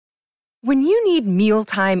When you need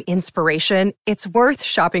mealtime inspiration, it's worth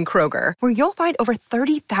shopping Kroger, where you'll find over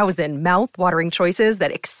 30,000 mouth-watering choices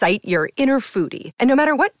that excite your inner foodie. And no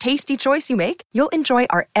matter what tasty choice you make, you'll enjoy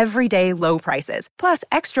our everyday low prices, plus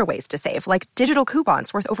extra ways to save, like digital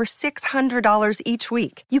coupons worth over $600 each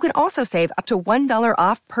week. You can also save up to $1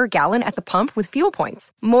 off per gallon at the pump with fuel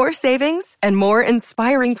points. More savings and more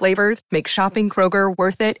inspiring flavors make shopping Kroger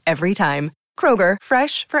worth it every time. Kroger,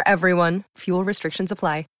 fresh for everyone. Fuel restrictions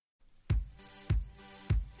apply.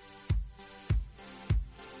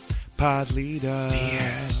 Pod leader.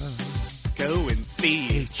 Yes. Go and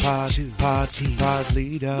see. Pod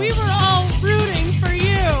leader. We were all rooting for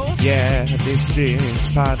you. Yeah, this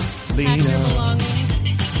is Pod leader. Pack your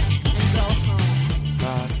belongings and go home.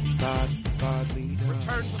 Pod leader.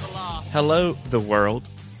 Return to the law. Hello, the world.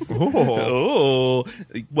 Oh.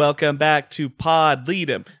 Welcome back to Pod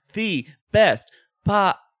Lead'em, the best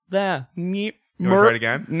pod. You want to try it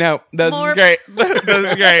again? No, this is great. This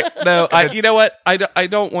is great. No, you know what? I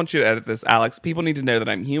don't want you to edit this, Alex. People need to know that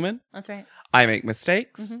I'm human. That's right. I make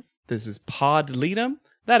mistakes. Mm-hmm. This is Pod Lead'em.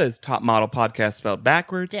 That is Top Model Podcast spelled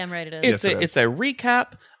backwards. Damn right it is. It's Yes, it is. It's a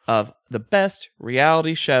recap of the best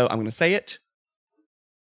reality show. I'm going to say it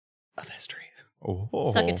of history.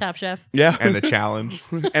 Oh. Suck it, Top Chef. Yeah, And the challenge.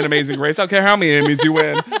 and Amazing Race. I don't care how many Emmys you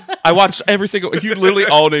win. I watched every single. You literally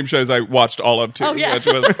all name shows I watched all of too. Oh, yeah. Which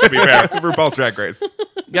was, to be fair, RuPaul's Drag Race.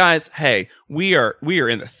 guys. Hey, we are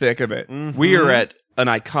in the thick of it. Mhm. We are at an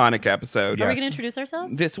iconic episode. Are we Yes. going to introduce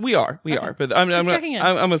ourselves? We are. But I'm Just checking in.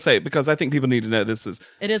 going to say it because I think people need to know this is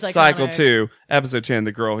It is Cycle iconic. 2, Episode 10,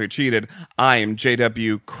 The Girl Who Cheated. I am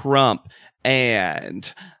JW Crump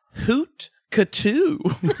and Hoot Katoo.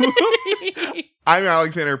 I'm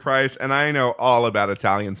Alexander Price, and I know all about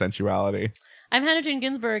Italian sensuality. I'm Hannah Jane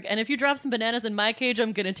Ginsburg, and if you drop some bananas in my cage,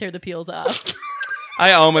 I'm going to tear the peels off.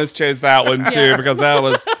 I almost chose that one too Yeah. because that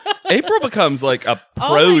was April becomes like a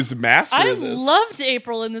prose master. I of this. loved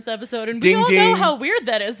April in this episode, and Ding, we all ding. know how weird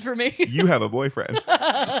that is for me. You have a boyfriend.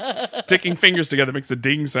 Sticking fingers together makes a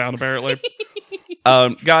ding sound. Apparently,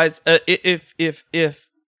 guys, if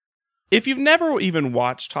you've never even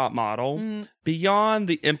watched Top Model, beyond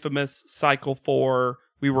the infamous Cycle 4,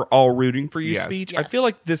 we were all rooting for you Yes. speech, I Yes. feel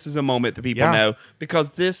like this is a moment that people Yeah. know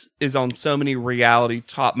because this is on so many reality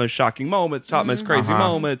top most shocking moments, top most crazy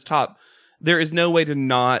moments, there is no way to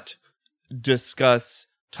not discuss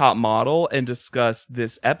Top Model and discuss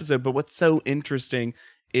this episode. But what's so interesting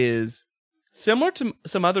is similar to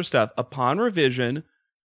some other stuff, upon revision,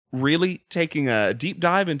 really taking a deep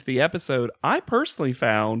dive into the episode, I personally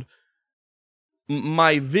found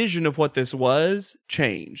my vision of what this was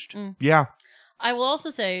changed. Yeah. I will also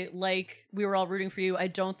say, like, we were all rooting for you. I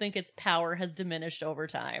don't think its power has diminished over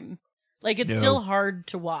time. Like, it's No. still hard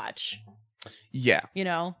to watch, Yeah. you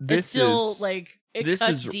know? This it's still, is- like, it this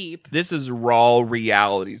cuts is deep. This is raw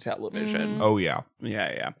reality television. Oh, yeah.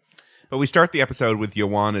 Yeah. But we start the episode with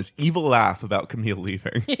Joanna's evil laugh about Camille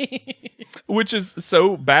leaving. Which is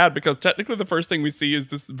so bad because technically the first thing we see is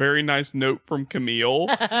this very nice note from Camille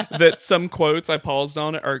that some quotes I paused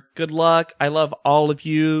on it are good luck. I love all of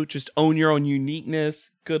you. Just own your own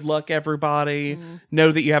uniqueness. Good luck, everybody.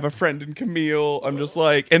 Know that you have a friend in Camille. I'm just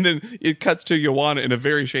like, and then it cuts to Joanna in a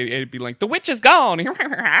very shady, it'd be like, the witch is gone.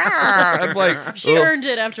 I'm like, She ugh. earned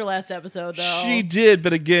it after last episode, though. She did,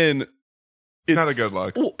 but again, it's Not a good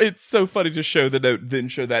look. Well, it's so funny to show the note, then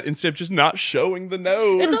show that instead of just not showing the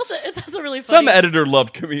note. It's also really funny. Some editor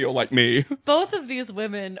loved Camille like me. Both of these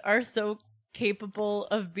women are so capable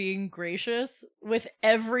of being gracious with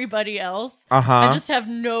everybody else and just have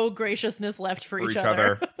no graciousness left for each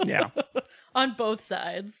other. Yeah. On both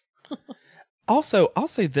sides. Also, I'll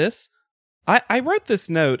say this. I wrote this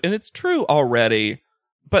note, and it's true already,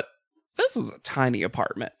 but this is a tiny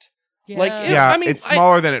apartment. Like, Yeah. Yeah, I mean, it's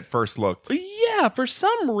smaller than it first looked. Yeah, for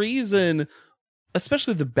some reason,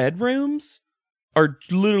 especially the bedrooms are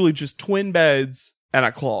literally just twin beds and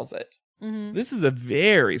a closet. Mhm. This is a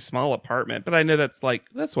very small apartment, but I know that's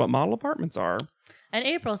what model apartments are. And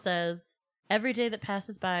April says, every day that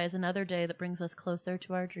passes by is another day that brings us closer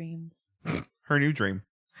to our dreams. Her new dream,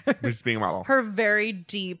 which is being a model. Her very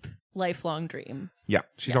deep, lifelong dream. Yeah,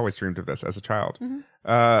 she's Yes. always dreamed of this as a child. Mhm.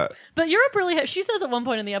 Uh, But Europe really she says at one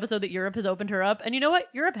point in the episode that Europe has opened her up. And you know what?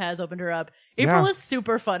 Europe has opened her up. April Yeah. is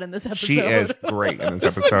super fun in this episode. she is great in this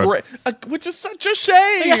This is episode. a great, which is such a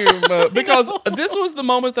shame because know. this was the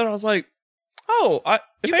moment that I was like, "Oh, if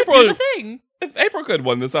You could April do the thing. if April could have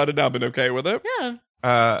won this, I'd have now been okay with it."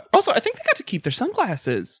 Yeah. Also, I think they got to keep their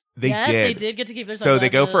sunglasses. They yes, did. they did get to keep their So they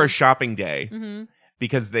go for a sunglasses. shopping day Mhm.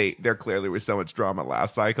 because there clearly was so much drama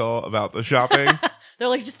last cycle about the shopping. They're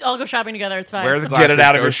like, just all go shopping together. It's fine. Wear the glasses, Get it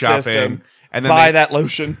out of go your shopping, system. and then Buy they, that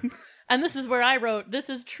lotion. And this is where I wrote, this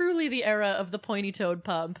is truly the era of the pointy-toed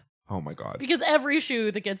pump. Oh my God. Because every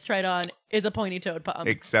shoe that gets tried on is a pointy-toed pump.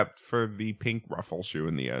 Except for the pink ruffle shoe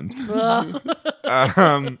in the end.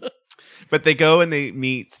 Ugh. But they go and they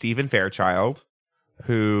meet Stephen Fairchild,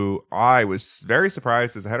 who I was very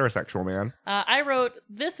surprised is a heterosexual man. I wrote,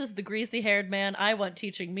 this is the greasy-haired man I want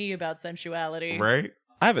teaching me about sensuality. Right?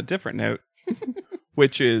 I have a different note,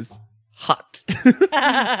 which is hot.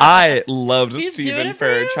 I loved He's doing Stephen it for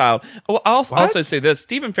you? Fairchild. Well, I'll What? also say this.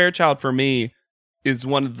 Stephen Fairchild, for me, is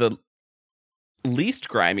one of the least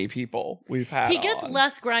grimy people we've had He gets on.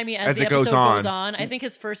 less grimy as the it episode goes goes on. on. I think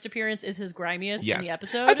his first appearance is his grimiest in Yes. the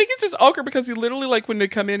episode. I think it's just awkward because he literally, like, when they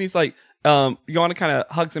come in, he's like, Joanna kind of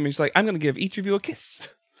hugs him and he's like, I'm going to give each of you a kiss.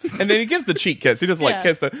 And then he gives the cheek kiss. He doesn't like Yeah.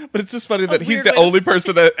 kiss them. But it's just funny that he's weird the way to only say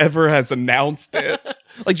person that ever has announced it.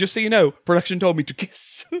 Like, just so you know, production told me to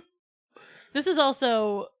kiss. This is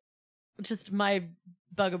also just my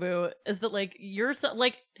bugaboo, is that, like,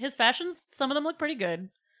 like, his fashions, some of them look pretty good.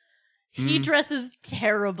 He dresses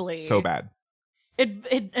terribly. So bad.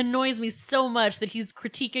 It annoys me so much that he's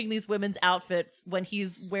critiquing these women's outfits when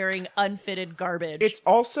he's wearing unfitted garbage. It's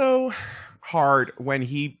also hard when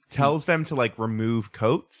he tells them to, like, remove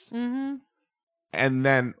coats. Mm-hmm. And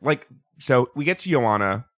then, like, so we get to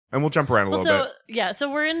Joanna, and we'll jump around a little bit. Yeah, so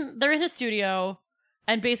they're in his studio,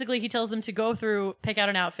 and basically he tells them to go through, pick out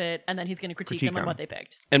an outfit, and then he's going to critique them on what they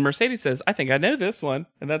picked. And Mercedes says, I think I know this one.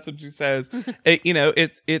 And that's what she says.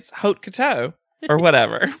 It's haute couture or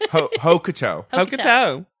whatever. Hokuto. Haute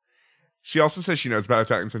couture. She also says she knows about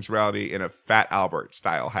Italian sensuality in a Fat Albert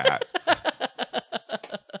style hat.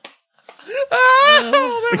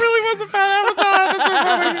 Oh, that really was a fat episode.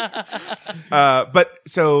 That's so funny. But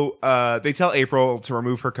so they tell April to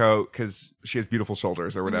remove her coat because she has beautiful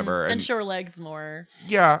shoulders or whatever. And show her legs more.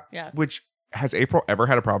 Yeah. Yeah. Which, has April ever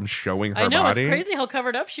had a problem showing her I know, body? it's crazy how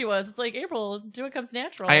covered up she was. It's like, April, do what comes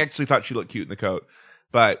natural. I actually thought she looked cute in the coat.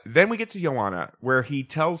 But then we get to Joanna, where he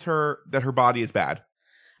tells her that her body is bad.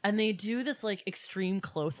 And they do this, like, extreme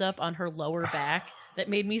close-up on her lower back that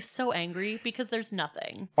made me so angry because there's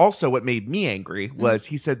nothing. Also, what made me angry was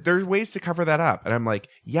he said, there's ways to cover that up. And I'm like,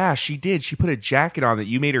 yeah, she did. She put a jacket on that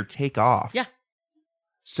you made her take off. Yeah.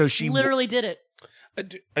 So she literally did it.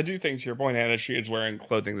 I do think, to your point, Hannah, she is wearing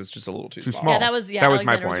clothing that's just a little too small. Yeah, that was my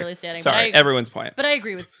Alexander point. point. Really standing. Sorry, but I, everyone's point. But I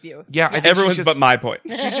agree with you. Yeah, I think Everyone's she's but my point.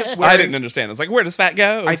 She's just I wearing, didn't understand. I was like, where does fat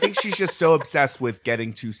go? I think she's just so obsessed with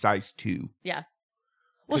getting to size 2. Yeah.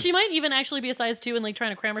 Well, she might even actually be a size 2 and, like,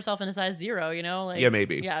 trying to cram herself into size 0, you know? Like, Yeah,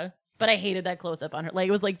 maybe. Yeah. But I hated that close-up on her. Like,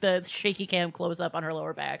 it was like the shaky cam close-up on her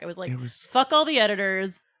lower back. I was like, It was- fuck all the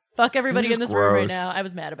editors. Fuck everybody It in was this room right gross. now. I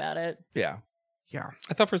was mad about it. Yeah. Yeah.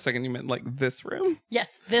 I thought for a second you meant, like, this room.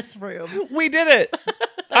 Yes, this room. We did it!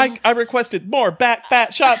 I requested more back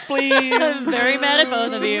fat shots, please! I'm very mad at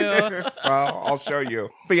both of you. Well, I'll show you.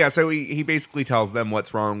 But yeah, so he basically tells them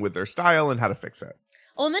what's wrong with their style and how to fix it.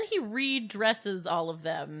 Oh, and then he redresses all of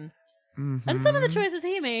them. And some of the choices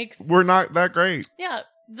he makes, We're not that great. yeah,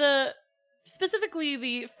 specifically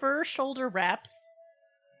the fur shoulder wraps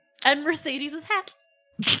and Mercedes' hat.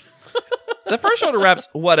 The first shoulder wraps,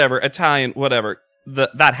 whatever, Italian, whatever,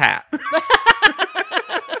 that hat.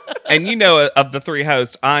 And you know, of the 3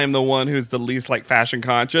 hosts, I am the one who's the least, like, fashion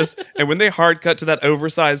conscious. And when they hard cut to that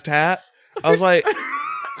oversized hat, I was like,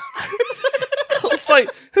 it's like,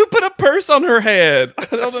 who put a purse on her head? I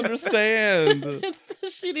don't understand.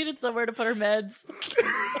 She needed somewhere to put her meds.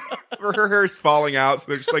 Her hair's falling out, so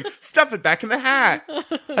they're just like, stuff it back in the hat.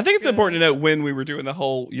 I think it's important to note when we were doing the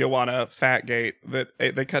whole Joanna fat gate that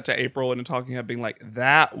they cut to April and Talking Head being like,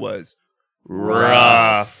 that was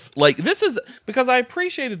rough. Like, this is because I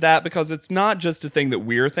appreciated that because it's not just a thing that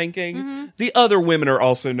we're thinking. The other women are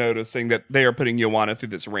also noticing that they are putting Joanna through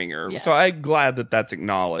this ringer. Yes. So I'm glad that that's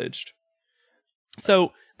acknowledged.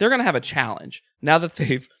 So they're going to have a challenge now that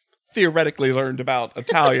they've theoretically learned about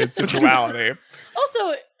Italian sexuality. Also,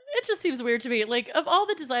 it just seems weird to me. Like, of all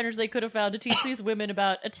the designers they could have found to teach these women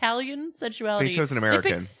about Italian sensuality, They chose an They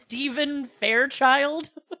American. picked Stephen Fairchild.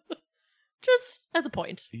 Just as a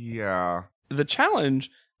point. Yeah. The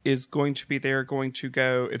challenge is going to be they're going to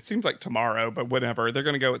go, it seems like tomorrow, but whatever. They're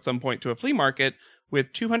going to go at some point to a flea market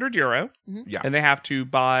with €200. Yeah. And they have to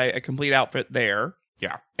buy a complete outfit there.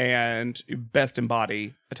 Yeah. And best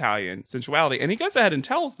embody Italian sensuality. And he goes ahead and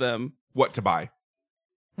tells them What to buy.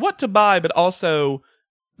 what to buy, but also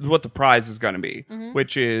what the prize is going to be,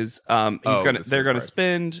 which is they're going to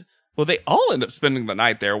spend. Well, they all end up spending the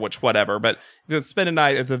night there, which whatever. But they'll spend a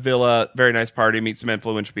night at the villa, very nice party, meet some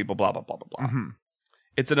influential people, blah blah blah blah blah.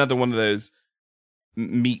 It's another one of those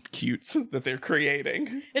meet cutes that they're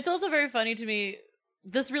creating. It's also very funny to me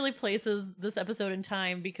this really places this episode in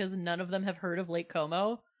time because none of them have heard of Lake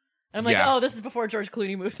Como. And I'm like, Yeah. oh, this is before George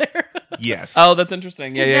Clooney moved there. Yes. Oh, that's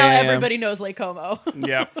interesting. Yeah, 'Cause yeah, now yeah, everybody knows Lake Como.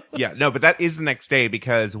 Yeah. Yeah, no, but that is the next day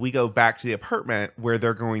because we go back to the apartment where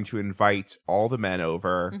they're going to invite all the men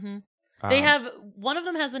over. They Um, have one of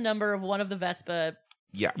them has the number of one of the Vespa.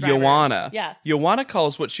 Yeah. drivers. Joanna. Yeah. Joanna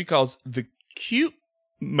calls what she calls the cute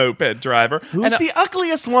moped driver. Who's And, the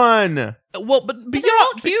ugliest one? well, but But they're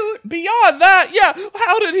all beyond cute. beyond that, yeah.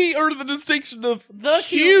 How did he earn the distinction of The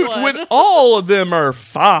cute one. when all of them are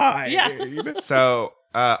fine? Yeah. So,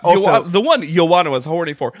 also, the one Joanna was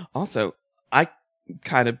horny for. Also, I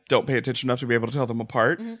kind of don't pay attention enough to be able to tell them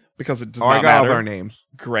apart because it does oh, I not got all matter. their names.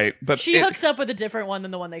 Great, but She hooks up with a different one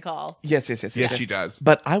than the one they call. Yes, Yes, she does.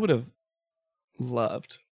 But I would have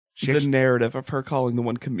loved She- the narrative of her calling the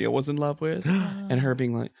one Camille was in love with, and her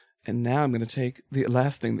being like, "And now I'm going to take the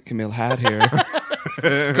last thing that Camille had here,"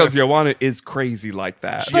 because Joanna is crazy like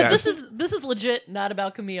that. But Yes. this is legit not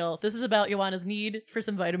about Camille. This is about Joanna's need for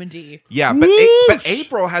some vitamin D. Yeah, but Whoosh. but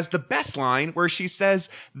April has the best line where she says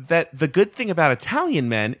that the good thing about Italian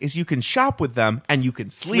men is you can shop with them and you can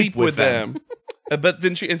sleep with them. But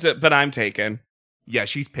then she ends up, but I'm taken. Yeah,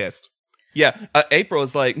 she's pissed. Yeah, April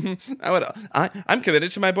is like, I'm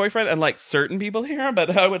committed to my boyfriend and like certain people here, but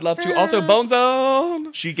I would love to also bone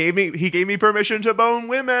zone. He gave me permission to bone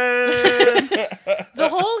women. The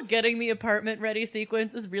whole getting the apartment ready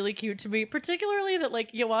sequence is really cute to me, particularly that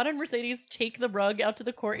like Joanna and Mercedes take the rug out to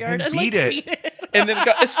the courtyard And and like beat it. beat it. And then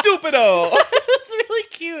got stupido. It's really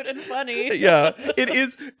cute and funny. Yeah, it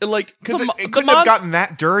is like Because the it the couldn't mom- have gotten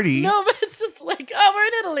that dirty. No, but it's just like, oh, we're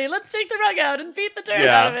in Italy. Let's take the rug out and beat the dirt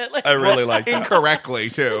out of Yeah, it. Like, I really like that. Incorrectly,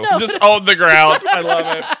 too. No. Just on the ground. I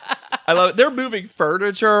love it. I love it. They're moving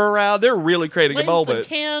furniture around. They're really creating a lighting some moment.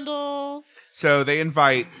 candles. So they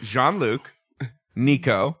invite Jean-Luc,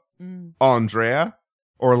 Nico, Andrea,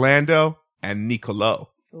 Orlando, and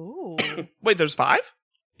Nicolo. Ooh. Wait, there's 5?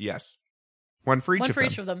 Yes. One for each One of for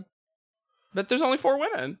them. each of them. But there's only 4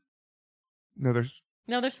 women. No, there's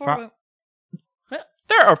No, there's 4 Fi- women.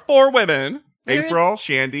 There are 4 women. There is- April,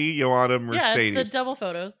 Shandy, Joanna, Yeah, Mercedes. it's the double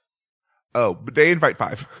photos. Oh, but they invite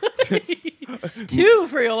 5. 2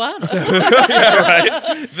 for Joanna. Yeah, right.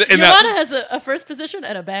 And, Joanna has a first position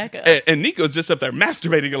and a backup. and Nico's just up there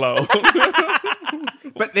masturbating alone.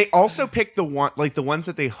 But they also pick the one, like the ones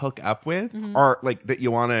that they hook up with are like that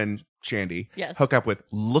Joanna and Shandy Yes. hook up with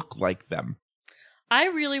look like them. I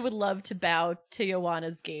really would love to bow to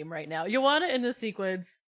Joanna's game right now. Joanna in this sequence,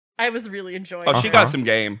 I was really enjoying. Oh, she got some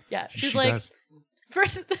game. Yeah, she's She like, does.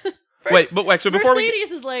 first, Wait, so before we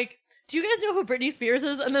Mercedes is like, do you guys know who Britney Spears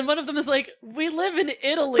is? And then one of them is like, we live in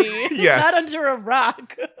Italy, Yes. not under a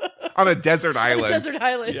rock. On a desert island. Desert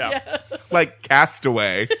island, Yeah. yeah. Like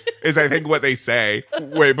Castaway is I think what they say.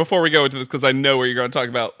 wait, before we go into this, because I know what you're going to talk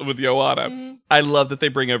about with Joanna, I love that they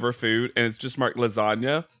bring over food and it's just marked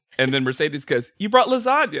lasagna. And then Mercedes goes, "You brought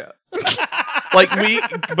lasagna." Like we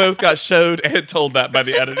both got showed and told that by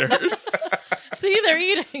the editors. See, they're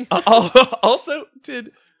eating. Also,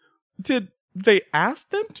 did they ask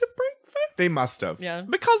them to bring food? They must have. Yeah.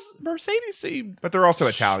 Because Mercedes seemed. But they're also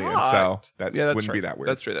Italian, so shocked. that Yeah, that's wouldn't true. be that weird.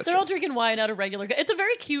 That's true. They're all drinking wine out of regular. It's a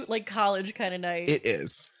very cute, like, college kind of night. It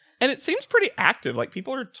is. And it seems pretty active. Like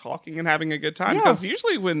people are talking and having a good time. Yeah. Because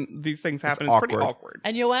usually when these things happen, it's pretty awkward. awkward.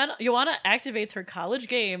 And Joanna activates her college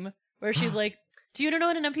game where she's like, do you know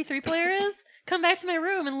what an MP3 player is? Come back to my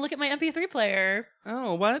room and look at my MP3 player.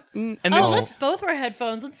 Oh, what? And then Oh, she- let's both wear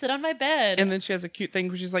headphones and sit on my bed. and then she has a cute thing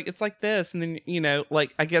where she's like, it's like this. And then,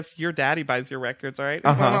 like, I guess your daddy buys your records, all right?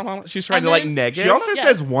 Uh-huh. She's trying And to, like, then- neg it. She also Yes.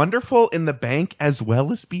 says wonderful in the bank as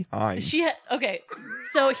well as behind. Okay,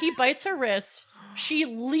 so he bites her wrist. She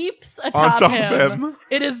leaps On atop top of him. him.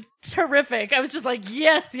 It is terrific. I was just like,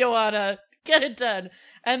 yes, Joanna, get it done.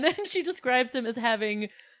 And then she describes him as having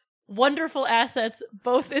wonderful assets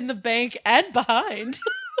both in the bank and behind.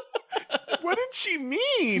 What did she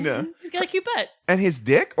mean? He's got a cute butt. And his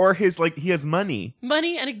dick, or his like he has money?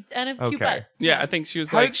 Money and a cute Okay. butt. Yeah, I think she was,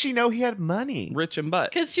 How like, did she know he had money? rich and butt.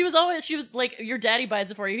 Because she was like, your daddy buys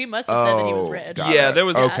it for you. He must have said that he was Oh, rich. got Yeah, it. there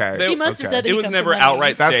was- okay. there- He must have okay. said that It he was comes never from money.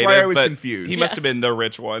 outright That's stated, why I was but confused. He must have been the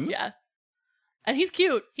rich one. Yeah. And he's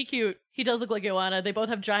cute. He does look like Joanna. They both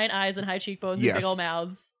have giant eyes and high cheekbones Yes. and big old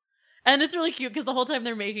mouths. And it's really cute because the whole time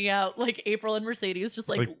they're making out, like April and Mercedes just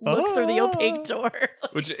like look through the opaque door.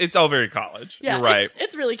 Which, it's all very college. Yeah, You're right.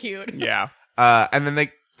 It's really cute. Yeah. And then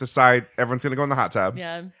they decide everyone's gonna go in the hot tub.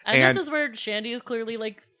 Yeah. And And- this is where Shandy is clearly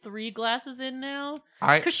like 3 glasses in now.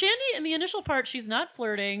 I Because Shandy, in the initial part, she's not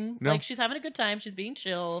flirting. No. Like, she's having a good time. She's being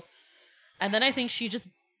chill. And then I think she just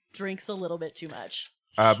drinks a little bit too much.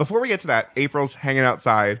 before we get to that, April's hanging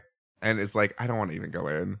outside and is like, I don't want to even go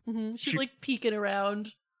in. She's She- like peeking around,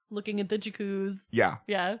 looking at the jacuzzi. Yeah.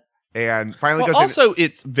 Yeah. And finally Well, goes in. also,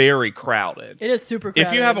 it's very crowded. It is super crowded.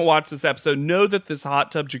 If you haven't watched this episode, know that this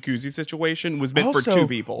hot tub jacuzzi situation was meant for Also, 2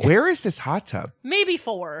 people. Where is this hot tub? Maybe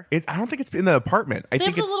 4. I don't think it's in the apartment. I They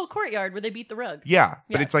think have the it's little courtyard where they beat the rug. yeah,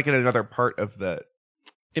 but Yeah. it's like in another part of the.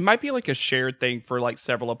 It might be like a shared thing for like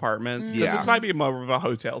several apartments. Because Yeah. this might be more of a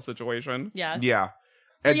hotel situation. Yeah. Yeah,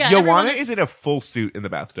 and yeah, everyone Joanna is- is in a full suit in the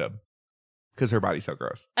bathtub because her body's so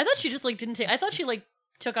gross. I thought she just like didn't take. I thought she like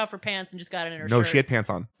took off her pants and just got it in her No, shirt. she had pants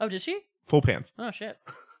on, Oh, did she? full pants. Oh shit.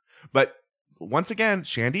 But once again,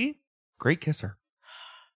 Shandy, great kisser.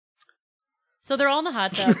 So they're all in the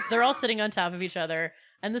hot tub. They're all sitting on top of each other,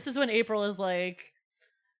 and this is when April is like,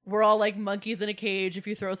 "We're all like monkeys in a cage. If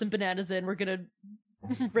you throw some bananas in, we're gonna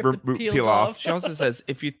rip the peels peel off." She also says,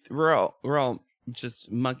 if you we're all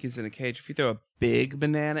just monkeys in a cage. If you throw a big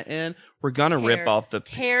banana in, we're gonna rip off the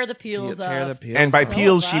tear the peels tear off. the peels. And by off.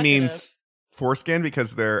 peels, she evocative. means foreskin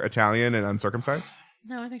because they're Italian and uncircumcised.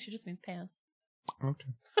 No, I think she just means pants. Okay.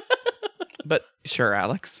 But sure,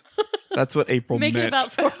 Alex, that's what April Make meant. it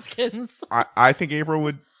about foreskins. I think April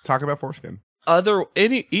would talk about foreskin. Either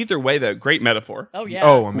way, though, great metaphor. Oh yeah.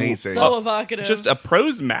 Oh, amazing. So evocative. Just a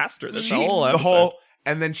prose master. This whole episode. the whole,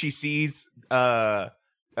 and then she sees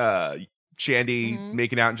Shandy Mhm.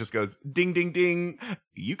 making out and just goes, ding, ding, ding.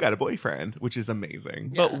 You got a boyfriend, which is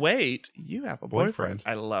amazing. But Yeah. wait, you have a boyfriend. Boyfriend.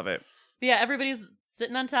 I love it. But yeah, everybody's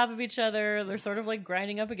sitting on top of each other. They're sort of like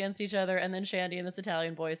grinding up against each other, and then Shandy and this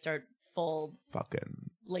Italian boy start full Fucking.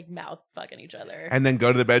 like mouth fucking each other. And then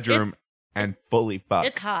go to the bedroom and fully fuck.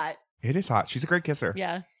 It's hot. It is hot. She's a great kisser.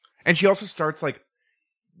 Yeah, And she also starts like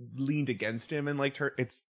leaned against him and like her.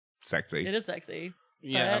 It's sexy. it is sexy.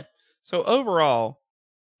 Yeah. But- So overall,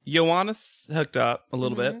 Joanna's hooked up a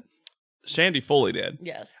little Mhm. bit. Shandy fully did.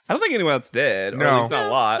 Yes. I don't think anyone else did. Or No. at least not a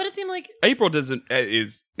lot. But it seemed like April doesn't.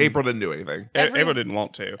 Is April didn't do anything. April didn't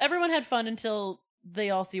want to. everyone had fun until they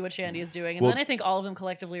all see what Shandy is doing, and Well- then I think all of them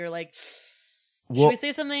collectively are like, "Should Well, we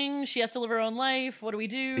say something? She has to live her own life. What do we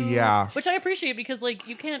do?" Yeah. which I appreciate because like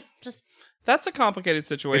you can't just That's a complicated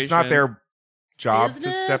situation. it's not their job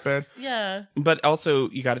business. to step in. Yeah, But also,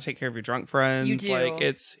 you got to take care of your drunk friends. You do. Like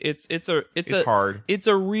it's It's hard. It's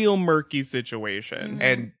a real murky situation. Mhm.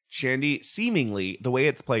 And Shandy, seemingly, the way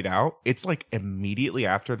it's played out, it's like immediately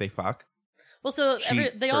after they fuck. well, so She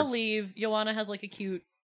they all starts- leave. Joanna has like a cute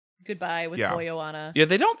goodbye with Yeah. boy Joanna. Yeah,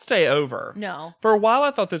 they don't stay over. No, For a while,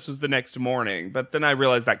 I thought this was the next morning, but then I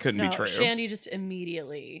realized that couldn't no, be true. Shandy just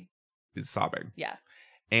immediately, Is sobbing. yeah,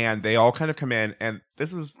 And they all kind of come in, and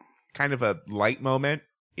this was kind of a light moment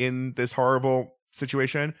in this horrible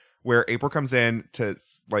situation where April comes in to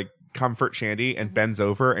like comfort Shandy and bends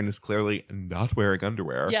over and is clearly not wearing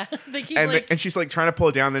underwear. yeah. They keep And like, and she's like trying to pull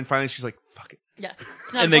it down, and then finally she's like, "Fuck it." yeah,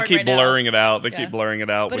 it's not And they important keep right now. blurring it out. They Yeah. keep blurring it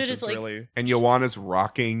out, But which it is is, like- really. And Joanna's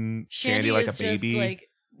rocking Shandy like a is baby. just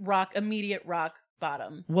like immediate rock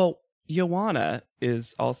bottom. Well, Joanna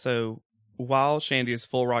is also, while Shandy is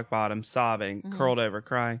full rock bottom, sobbing, Mhm. curled over,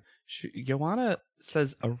 crying, Joanna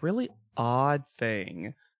says a really odd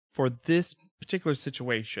thing for this particular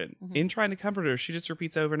situation. Mhm. In trying to comfort her, she just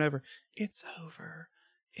repeats over and over, "It's over.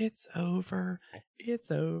 It's over. It's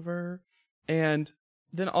over." And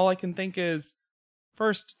then all I can think is,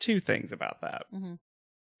 first, 2 things about that. Mhm.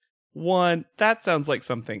 One, that sounds like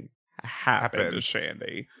something happened to Happened.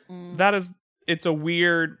 Shandy. Mm. It's a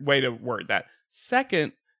weird way to word that.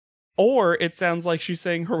 Second, or it sounds like she's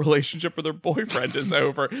saying her relationship with her boyfriend is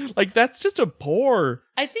over. Like, that's just a poor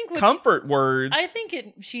I think what comfort words. I think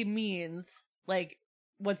she means like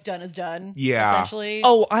what's done is done. Yeah. Essentially.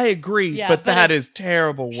 Oh, I agree, Yeah, but but that it's- is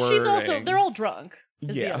terrible wording. she's also they're all drunk.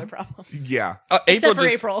 Is the Yeah. other problem. Yeah. April Except for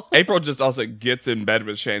just, April. April just also gets in bed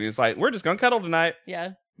with Shandy. It's like, we're just gonna cuddle tonight.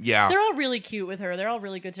 Yeah. Yeah. They're all really cute with her. They're all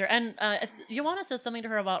really good to her. And Joanna says something to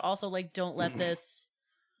her about also like don't let this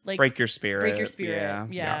like Break your spirit. break your spirit. Yeah,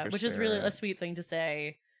 Yeah, break your which is really spirit. a sweet thing to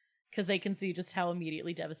say because they can see just how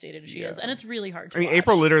immediately devastated she is, Yeah. and it's really hard to I mean, watch.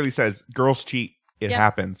 April literally says, "Girls cheat. It Yeah.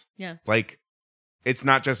 happens." Yeah. Like, it's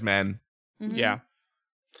not just men. Mhm. Yeah.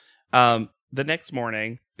 The next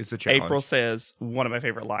morning, It's the challenge. April says one of my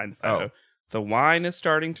favorite lines though. Oh. The wine is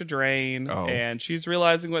starting to drain, Oh. and she's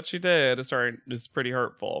realizing what she did is pretty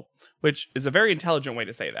hurtful, which is a very intelligent way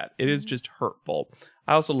to say that. It is just hurtful.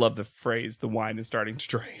 I also love the phrase "the wine is starting to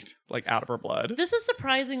drain," like out of her blood. This is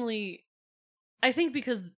surprisingly, I think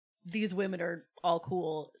because these women are all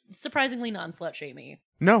cool, surprisingly non-slut shamey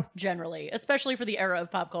No. generally, especially for the era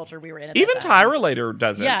of pop culture we were in. At Even that time. Tyra later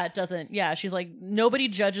doesn't. Yeah, it doesn't. Yeah, she's like nobody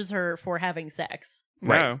judges her for having sex.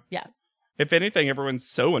 No. Yeah. If anything, everyone's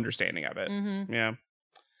so understanding of it. Mm-hmm. Yeah.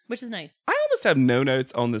 which is nice. I almost have no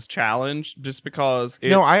notes on this challenge just because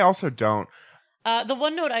it's... No, I also don't. The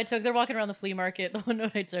one note I took, they're walking around the flea market. The one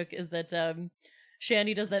note I took is that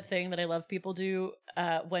Shandy does that thing that I love people do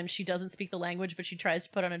when she doesn't speak the language, but she tries to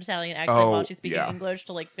put on an Italian accent while she's speaking English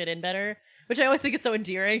to like fit in better, which I always think is so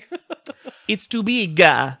endearing. It's too big.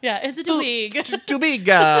 Yeah, it's too big. Too big.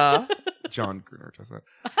 John Gruner does that.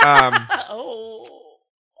 Oh.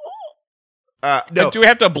 No, Do we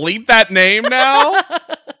have to bleep that name now?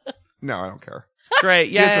 no, I don't care. Great.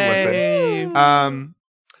 He doesn't Yay. listen.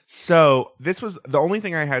 So this was the only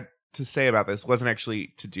thing I had to say about this wasn't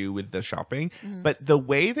actually to do with the shopping, but the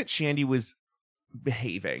way that Shandy was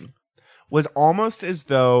behaving was almost as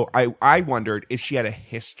though I wondered if she had a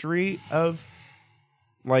history of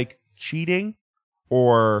like cheating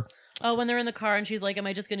or Oh, when they're in the car and she's like, "Am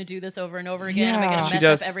I just going to do this over and over again? Am I going She to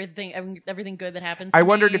mess does. up everything good that happens?" I to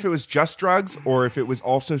wondered me? if it was just drugs or if it was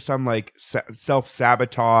also some like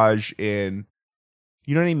self-sabotage in,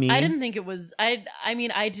 you know what I mean? I didn't think it was. I mean,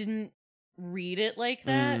 I didn't read it like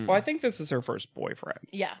that. Well, I think this is her first boyfriend.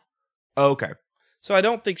 Yeah. Okay. So I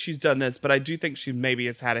don't think she's done this, but I do think she maybe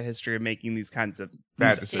has had a history of making these kinds of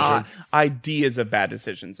Bad these, decisions. ideas of bad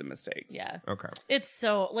decisions and mistakes. Yeah. Okay. It's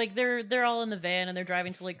so like they're all in the van and they're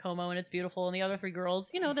driving to Lake Como and it's beautiful and the other three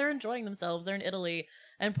girls, they're enjoying themselves. They're in Italy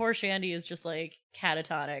and poor Shandy is just like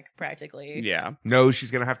catatonic practically. Yeah. No,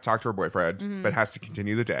 she's going to have to talk to her boyfriend, Mhm. but has to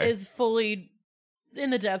continue the day. Is fully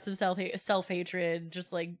in the depths of self-hatred,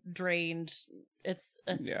 just like drained. It's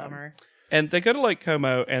a bummer. And they go to Lake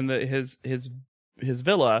Como, and his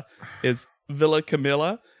villa is Villa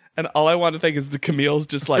Camilla. And all I want to think is the Camille's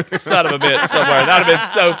just like, son of a bitch somewhere. That would have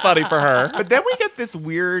been so funny for her. But then we get this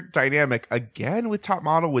weird dynamic again with Top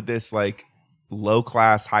Model with this like low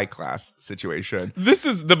class, high class situation. This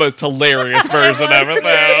is the most hilarious version of it,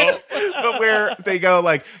 though. But where they go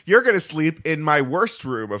like, you're going to sleep in my worst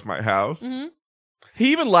room of my house. Mm-hmm.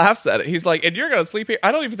 He even laughs at it. He's like, and you're going to sleep here?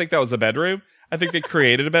 I don't even think that was a bedroom. I think they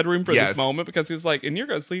created a bedroom for Yes. this moment because he's like, and you're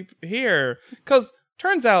going to sleep here. Because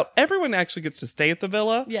turns out everyone actually gets to stay at the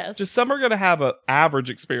villa. Yes. Just some are going to have an average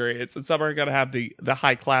experience and some are going to have the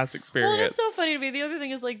high class experience. Well, that's so funny to me. The other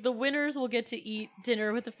thing is like the winners will get to eat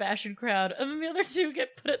dinner with the fashion crowd, and then the other two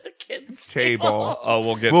get put at the kids' Table. Oh,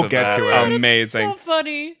 we'll get We'll to get that. to it. It's Amazing. so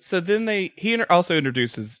funny. So then he also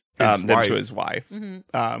introduces them wife. to his wife,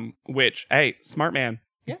 Mm-hmm. which, hey, smart man.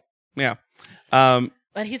 Yeah. Yeah.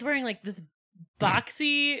 But he's wearing like this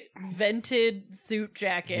boxy vented suit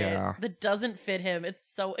jacket Yeah. that doesn't fit him.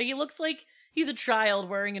 He looks like he's a child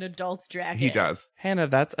wearing an adult's jacket. He does. Hannah,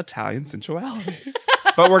 that's Italian sensuality.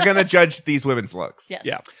 But we're going to judge these women's looks. Yes.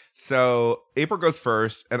 Yeah. So April goes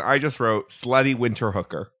first, and I just wrote slutty winter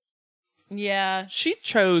hooker. Yeah. She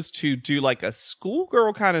chose to do like a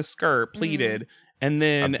schoolgirl kind of skirt, pleated, and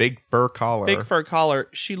then A big fur collar. big fur collar.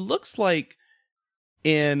 She looks like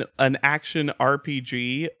in an action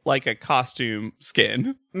RPG, like a costume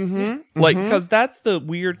skin. Mm-hmm. Like, because that's the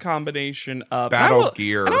weird combination of Battle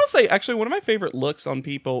gear. And I'll say, actually, one of my favorite looks on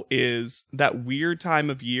people is that weird time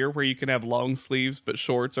of year where you can have long sleeves but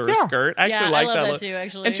shorts or a Yeah. skirt. I Yeah, actually like I love that that look. too,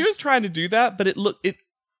 actually. And she was trying to do that, but it It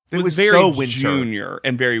was very so winter. junior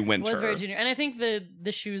and very winter. was very junior. And I think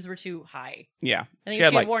the shoes were too high. Yeah, I think she if had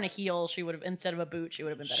she like had worn a heel, she would have, instead of a boot, she would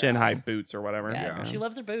have been better. shin high off. boots or whatever. Yeah, she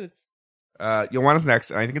loves her boots. Joanna's next,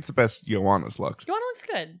 and I think it's the best Joanna's look. Joanna looks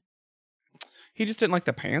good. He just didn't like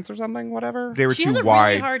the pants or something. Whatever. They were She has too a wide.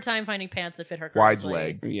 really hard time finding pants that fit her Wide correctly.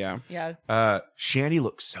 leg. Yeah. Yeah. Shandy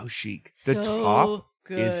looks so chic. The So top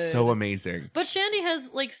good. is so amazing. But Shandy has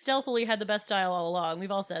like stealthily had the best style all along. We've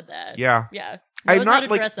all said that. Yeah. Yeah. I'm Knows how not to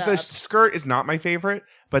like dress the up. skirt is not my favorite,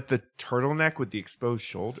 but the turtleneck with the exposed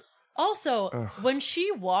shoulder. Also, Ugh. when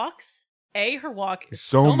she walks, A, her walk is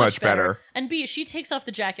So so much better. And B, she takes off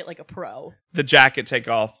the jacket like a pro. The jacket take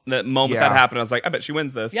off. The moment Yeah. that happened, I was like, I bet she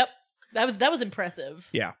wins this. Yep. That was impressive.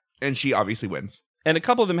 Yeah. And she obviously wins. And a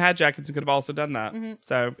couple of them had jackets and could have also done that. Mhm.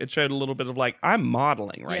 So it showed a little bit of like, I'm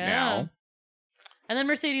modeling right Yeah. now. And then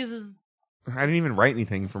Mercedes is I didn't even write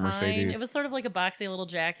anything for fine. Mercedes. It was sort of like a boxy little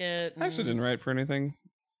jacket. I actually didn't write for anything.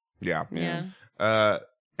 Yeah. Yeah.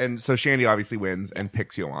 And so Shandy obviously wins and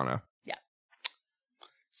picks Joanna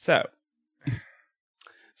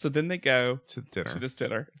So then they go to dinner. to this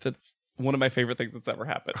dinner. That's one of my favorite things that's ever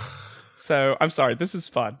happened. So I'm sorry. This is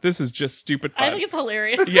fun. This is just stupid fun. I think it's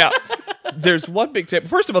hilarious. yeah. There's one big tip.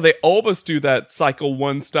 First of all, they almost do that Cycle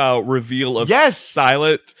 1 style reveal of Yes!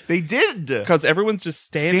 silent They did. because everyone's just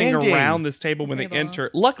standing around this table when they Table.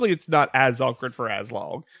 enter. Luckily, it's not as awkward for as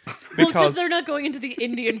long Well, because because they're not going into the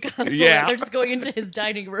Indian consulate. Yeah. They're just going into his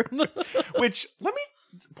dining room. Which, let me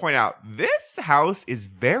point out, this house is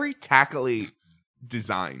very tackily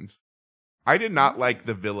designed. I did not like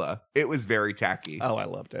the villa. It was very tacky. Oh, I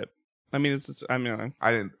loved it. I mean, it's just, I mean,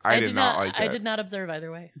 I did not like it. I did not observe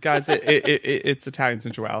either way. guys, it's Italian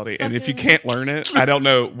sensuality, and if you fucking- can't learn it, I don't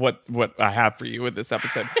know what I have for you with this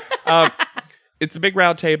episode. It's a big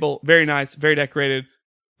round table, very nice, very decorated,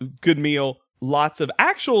 good meal, lots of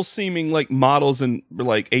actual seeming like models and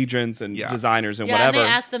like agents and designers and Yeah, whatever. and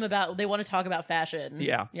they ask them about, they want to talk about fashion.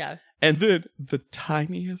 Yeah. Yeah. And then the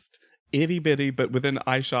tiniest itty bitty, but within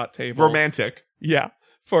eye shot table, Romantic. yeah,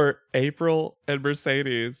 for April and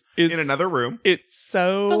Mercedes. In another room. It's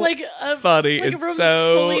so But like funny. like It's a room so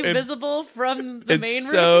that's fully visible from the main it's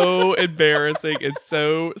room. so embarrassing. It's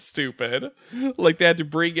so stupid. Like they had to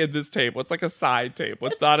bring in this table. It's like a side table.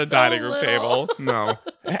 It's not a so dining room little. table. No.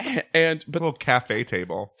 And A but little cafe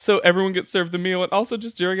table. so everyone gets served the meal, and also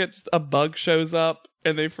just during it, just a bug shows up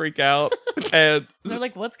and they freak out. And They're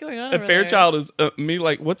like, what's going on? a over there? Fairchild is me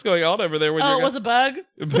like, what's going on over there? When Oh, you're it was a bug.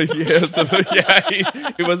 But yes,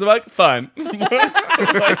 it was about fun.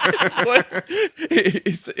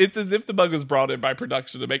 It's as if the bug was brought in by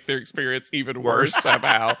production to make their experience even worse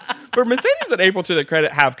somehow. But Mercedes and April, to their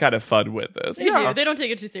credit, have kind of fun with this. They do. They don't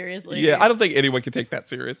take it too seriously. Yeah, I don't think anyone can take that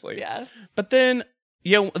seriously. Yeah. But then,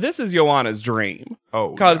 this is Joanna's dream.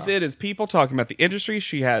 Oh, Because yeah. it is people talking about the industry.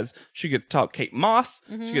 She gets to talk Kate Moss.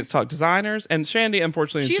 She gets to talk designers. And Shandy,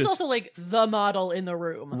 unfortunately, She's is just... also like the model in the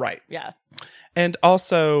room. Right. Yeah. And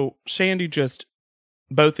also, Shandy just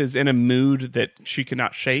both is in a mood that she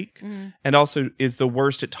cannot shake, and also is the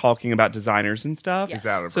worst at talking about designers and stuff. Yes. She's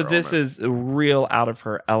out of So her this element. is real out of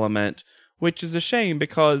her element, which is a shame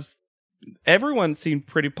because everyone seemed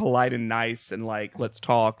pretty polite and nice and like, let's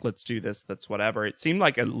talk, let's do this, that's whatever. It seemed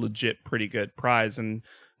like a legit pretty good prize, and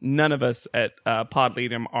none of us at Pod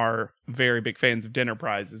Leadum are very big fans of dinner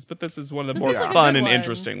prizes, but this is one of the This more is, like, a fun good and one.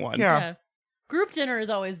 interesting ones. Yeah. Group dinner is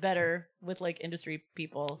always better with like industry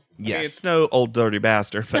people. I mean, Yes. it's no old dirty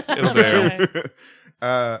bastard, but it'll do.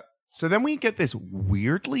 So then we get this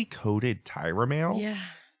weirdly coded Tyra mail Yeah.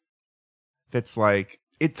 that's like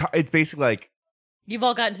it's basically like You've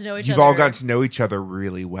all gotten to know each you've other. all gotten to know each other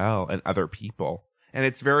really well and other people. And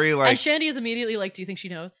it's very like and Shandy is immediately like, do you think she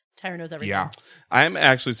knows? Tyra knows everything. yeah. I'm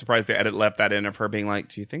actually surprised the edit left that in of her being like,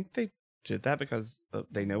 do you think they did that because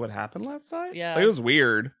they know what happened last night? Yeah. Like, it was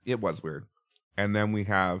weird. It was weird. And then we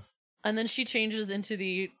have And then she changes into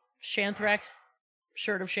the Shanthrax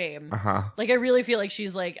shirt of shame. uh-huh. Like I really feel like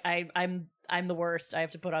she's like, I'm the worst. I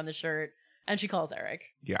have to put on this shirt. And she calls Eric.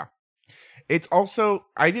 Yeah. It's also,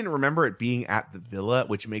 I didn't remember it being at the villa,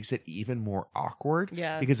 which makes it even more awkward.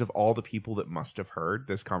 Yeah. Because of all the people that must have heard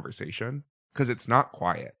this conversation. Because it's not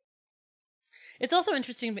quiet. It's also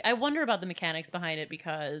interesting. I wonder about the mechanics behind it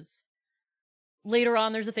because later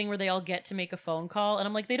on there's a thing where they all get to make a phone call. And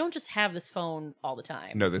I'm like, they don't just have this phone all the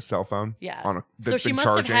time. No, this cell phone. Yeah. On a, So that's she been must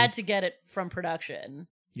charging. have had to get it from production.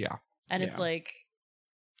 Yeah. And it's Yeah. like,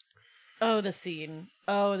 oh, the scene.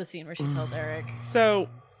 Oh, the scene where she tells Eric. So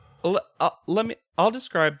I'll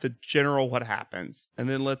describe the general what happens, and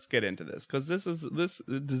then let's get into this because this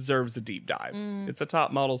deserves a deep dive. Mm. It's a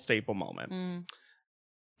top model staple moment. Mm.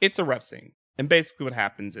 It's a rough scene, and basically what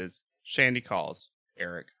happens is Shandy calls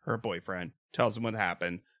Eric, her boyfriend, tells him what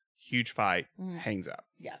happened. Huge fight, hangs up.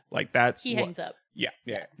 Yeah. Like that's He hangs up. Yeah.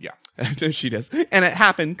 She does, and it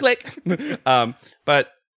happened. Click. But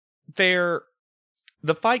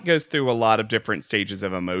the fight goes through a lot of different stages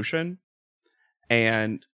of emotion,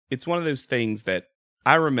 and it's one of those things that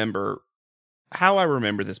I remember. How I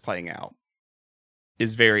remember this playing out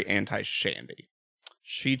is very anti-Shandy.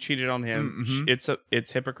 She cheated on him. Mhm.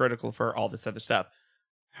 It's hypocritical for all this other stuff.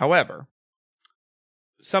 However,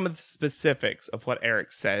 some of the specifics of what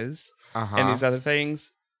Eric says Uh-huh. and these other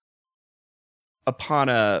things, upon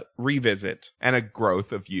a revisit, and a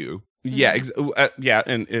growth of you. yeah,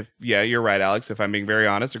 and you're right, Alex. If I'm being very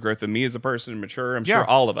honest, a growth of me as a person, mature. I'm Yeah. sure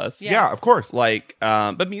all of us. Yeah. Yeah, of course. Like,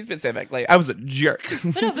 but me specifically, I was a jerk.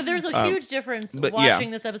 But no, but there's a huge difference but yeah. watching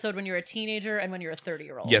this episode when you're a teenager and when you're a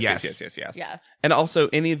 30-year-old. Yes. Yeah. And also,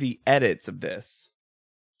 any of the edits of this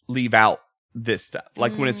leave out this stuff.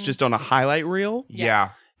 Like when it's just on a highlight reel,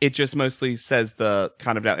 Yeah. it just mostly says the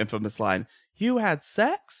kind of now infamous line, "You had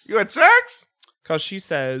sex?" You had sex? Because she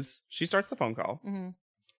starts the phone call. hmm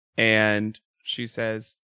And she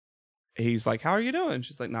says, he's like, how are you doing?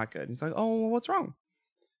 She's like, not good. He's like, oh, well, what's wrong?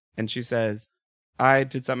 And she says, I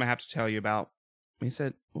did something I have to tell you about. And he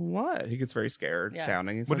said, what? He gets very scared Yeah.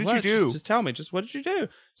 sounding. He's What like, did you do? Just tell me. Just what did you do?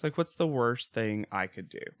 It's like, what's the worst thing I could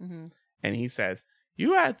do? hmm And he says,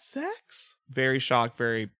 you had sex? Very shocked,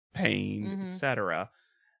 very pained, Mhm. etc.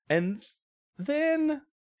 And then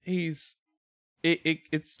he's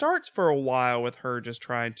it starts for a while with her just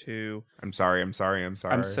trying to, I'm sorry. I'm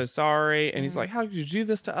so sorry. And he's like, how could you do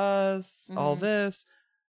this to us? All this.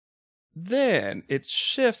 Then it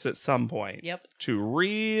shifts at some point Yep.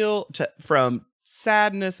 from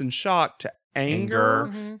sadness and shock to anger.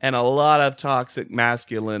 Mhm. And a lot of toxic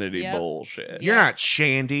masculinity Yep. bullshit. You're not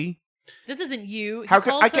Shandy. This isn't you. He How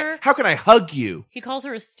can calls her. how can I hug you? He calls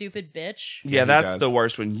her a stupid bitch. Yeah, he that's does. the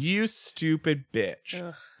worst one. You stupid bitch.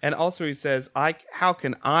 Ugh. And also he says, how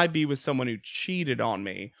can I be with someone who cheated on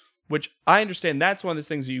me? Which I understand that's one of those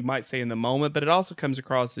things you might say in the moment, but it also comes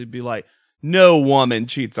across to be like, no woman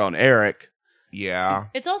cheats on Eric. Yeah.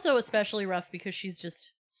 It's also especially rough because she's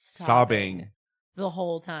just Sobbing. the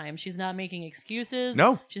whole time. She's not making excuses.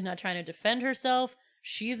 No. She's not trying to defend herself.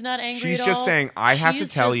 She's not angry She's at just all. saying, I have to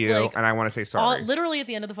She's tell just, you, like, and I want to say sorry. literally at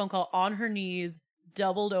the end of the phone call, on her knees,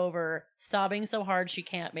 doubled over, sobbing so hard she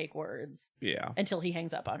can't make words Yeah. until he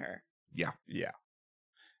hangs up on her. Yeah. Yeah.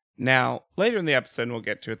 Now, later in the episode, and we'll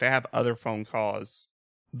get to it, they have other phone calls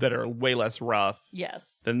that are way less rough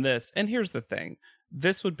Yes. than this. And here's the thing.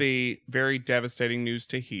 This would be very devastating news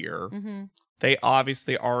to hear. Mm-hmm. They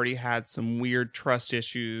obviously already had some weird trust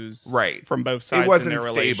issues Right. from both sides wasn't in their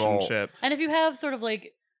stable. relationship. And if you have sort of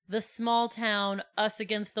like the small town, us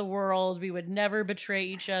against the world, we would never betray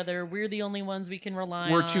each other. We're the only ones we can rely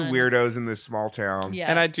on. We're two weirdos in this small town.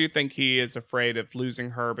 Yeah. And I do think he is afraid of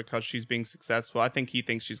losing her because she's being successful. I think he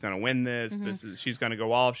thinks she's going to win this. Mm-hmm. She's going to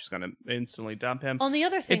go off. She's going to instantly dump him. On the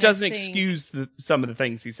other thing, It doesn't I think- excuse some of the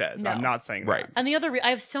things he says. No. I'm not saying Right. that. And the other, I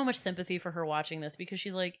have so much sympathy for her watching this because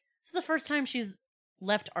she's like, this is the first time she's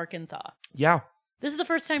left Arkansas. Yeah. This is the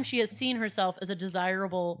first time she has seen herself as a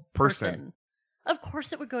desirable person. Of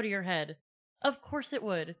course it would go to your head. Of course it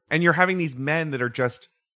would. And you're having these men that are just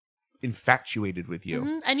infatuated with you.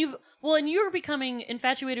 Mhm. And you're becoming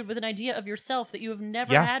infatuated with an idea of yourself that you have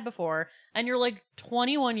never Yeah. had before. And you're like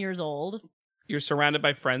 21 years old. You're surrounded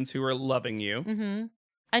by friends who are loving you. Mm-hmm.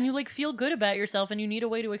 And you like feel good about yourself and you need a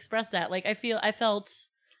way to express that. Like I felt,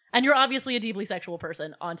 and you're obviously a deeply sexual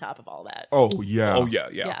person on top of all that. Oh, yeah. Oh,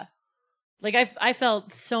 yeah. Like I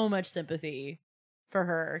felt so much sympathy for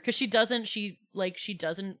her because she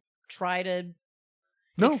doesn't try to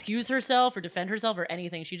No. excuse herself or defend herself or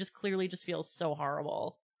anything. She just clearly just feels so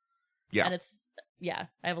horrible. Yeah. And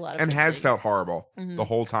I have a lot of And has sympathy. felt horrible Mhm. the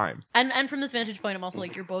whole time. And from this vantage point, I'm also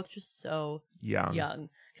like, you're both just so Yeah. young.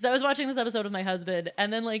 Because I was watching this episode with my husband,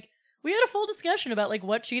 and then like we had a full discussion about like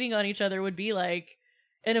what cheating on each other would be like.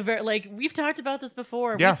 In a very like we've talked about this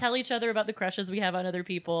before. Yeah. We tell each other about the crushes we have on other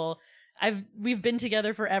people. We've been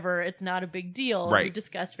together forever. It's not a big deal. Right. We've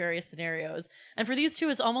discussed various scenarios. And for these two,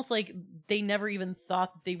 it's almost like they never even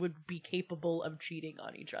thought that they would be capable of cheating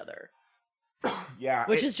on each other. Yeah.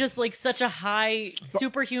 Which is just like such a high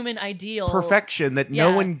superhuman ideal. perfection that no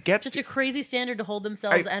Yeah. one gets. Just a crazy standard to hold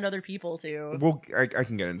themselves and other people to. Well, I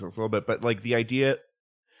can get into this a little bit, but like the idea,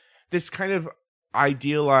 this kind of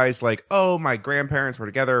idealized, like, oh, my grandparents were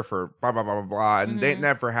together for blah, blah, blah, blah, blah, and it Mhm.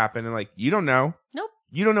 never happened. And like, you don't know. Nope.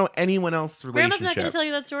 You don't know anyone else's relationship. Grandma's not going to tell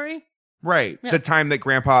you that story. Right. Yeah. The time that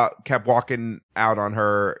grandpa kept walking out on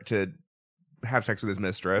her to have sex with his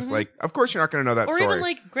mistress. Mhm. Like, of course you're not going to know that Or story. even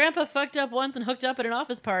like grandpa fucked up once and hooked up at an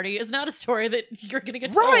office party is not a story that you're going to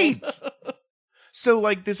get told. Right. So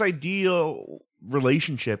like this ideal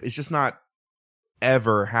relationship is just not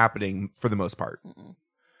ever happening for the most part. Mm-mm.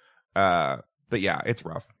 But yeah, it's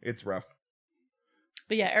rough. It's rough.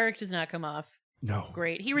 But yeah, Eric does not come off No.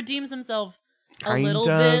 great. He redeems himself a Kind little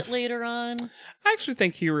of. bit later on. I actually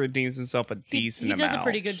think he redeems himself a decent He amount. does a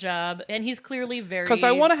pretty good job, and he's clearly very. Because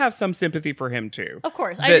I want to have some sympathy for him too. Of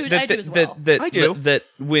course, I do as well. I do. That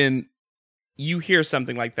when you hear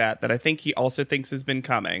something like that I think he also thinks has been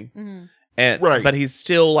coming, Mhm. and Right. but he's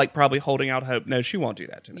still like probably holding out hope. No, she won't do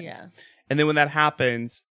that to me. Yeah. And then when that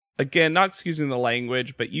happens, again, not excusing the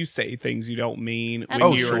language, but you say things you don't mean when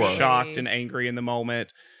Oh, you're sure. shocked and angry in the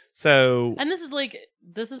moment. So And this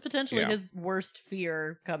is potentially Yeah. his worst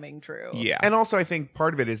fear coming true. yeah, And also, I think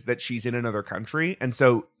part of it is that she's in another country, and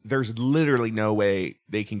so there's literally no way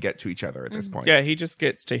they can get to each other at this Mhm. point. yeah, he just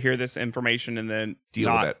gets to hear this information and then Deal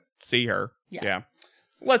not with it. see her. Yeah.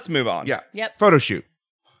 Let's move on. Yeah. Yep. Photo shoot.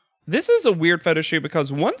 This is a weird photo shoot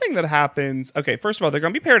because one thing that happens, okay, first of all, they're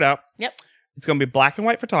going to be paired up. Yep. It's going to be black and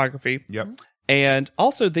white photography. Yep. And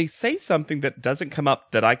also, they say something that doesn't come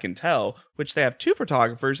up that I can tell, which they have two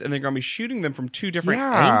photographers and they're going to be shooting them from two different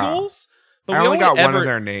Yeah. angles. But I we only got one ever- of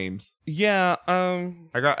their names. Yeah,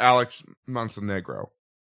 I got Alex Montenegro.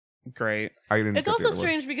 great. I didn't. It's get the also other one.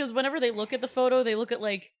 strange because whenever they look at the photo, they look at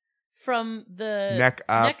like from the Neck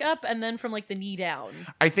up. and then from like the knee down.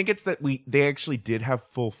 I think it's that they actually did have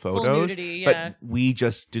full photos, nudity, yeah. but we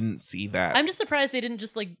just didn't see that. I'm just surprised they didn't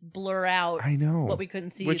just like blur out I know. what we couldn't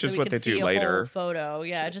see, Which so is we what could they do see a later. whole photo.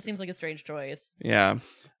 Yeah, it just seems like a strange choice. Yeah.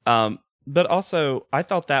 But also, I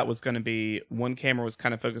thought that was going to be one camera was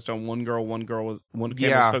kind of focused on one camera was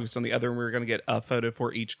focused on the other, and we were going to get a photo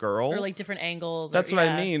for each girl. Or like different angles. That's or, what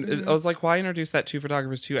yeah. I mean. Mhm. I was like, why introduce that two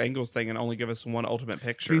photographers, two angles thing and only give us one ultimate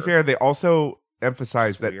picture? To be fair, they also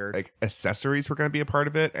emphasized It's that weird. like accessories were going to be a part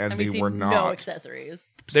of it, and And we they see were no not.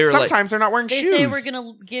 accessories. They were Sometimes they're not wearing They shoes. say we're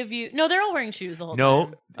gonna give you. No, they're all wearing shoes the whole No,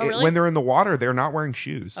 time. Oh, really? when they're in the water, they're not wearing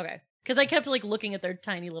shoes. Okay, because I kept like looking at their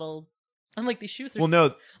tiny little. I'm like, these shoes are. Well,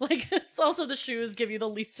 no. Like it's also the shoes give you the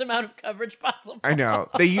least amount of coverage possible. I know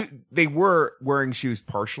they were wearing shoes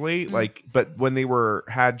partially, Mm. like, but when they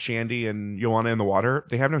had Shandy and Joanna in the water,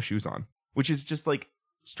 they have no shoes on, which is just like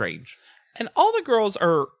strange. and all the girls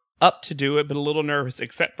are up to do it, but a little nervous,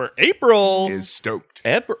 except for April. Is stoked.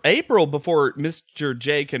 April, before Mr.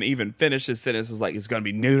 J can even finish his sentence, is like, "It's going to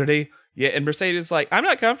be nudity." Yeah, and Mercedes is like, "I'm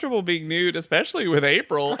not comfortable being nude, especially with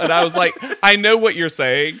April." And I was like, "I know what you're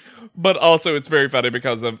saying, but also it's very funny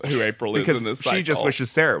because of who April is Because in this she cycle." just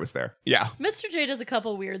wishes Sarah was there. Yeah. Mr. J does a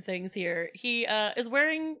couple weird things here. He is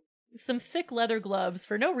wearing some thick leather gloves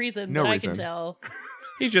for no reason No that reason. I can tell.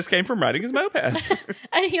 He just came from riding his moped.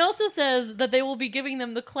 And he also says that they will be giving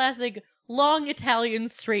them the classic long Italian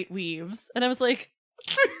straight weaves. And I was like,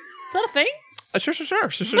 is that a thing? Sure.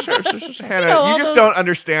 Hannah, know, all you just those- don't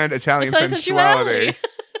understand Italian Italian sensuality.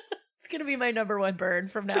 It's going to be my number one burn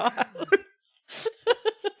from now on.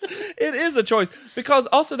 It is a choice, because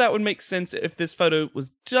also that would make sense if this photo was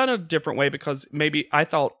done a different way, because maybe I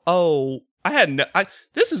thought,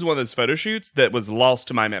 this is one of those photo shoots that was lost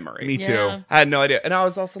to my memory. Me Yeah. too. I had no idea. And I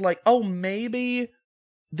was also like, maybe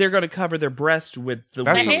they're going to cover their breast with the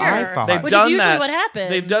That's The what weave. hair, I thought. They've which done is usually that. what happens.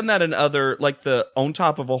 They've done that in other, like the on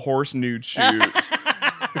top of a horse nude shoot.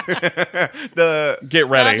 the Get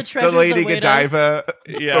ready. the the treasures Lady that await us. Godiva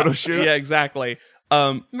Yeah. photo shoot. Yeah, exactly.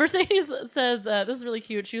 Mercedes says, this is really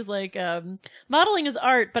cute. She was like, modeling is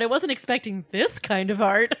art, but I wasn't expecting this kind of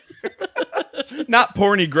art. Not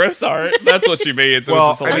porny gross art. That's what she means. It Well,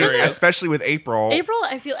 was just I mean, hilarious. especially with April.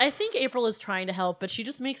 I think April is trying to help, but she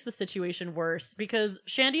just makes the situation worse because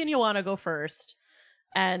Shandy and Joanna go first,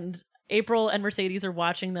 and April and Mercedes are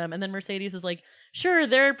watching them, and then Mercedes is like, sure,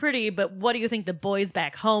 they're pretty, but what do you think the boys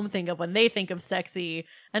back home think of when they think of sexy?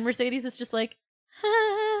 And Mercedes is just like,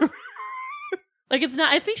 like it's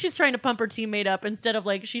not, I think she's trying to pump her teammate up instead of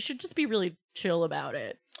like, she should just be really chill about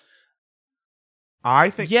it. I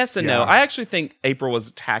think Yes and no. yeah. I actually think April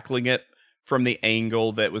was tackling it from the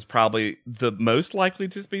angle that was probably the most likely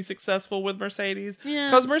to be successful with Mercedes. Yeah.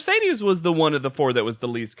 Because Mercedes was the one of the four that was the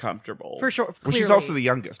least comfortable. For sure. Well, she's clearly. also the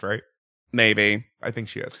youngest, right? Maybe. I think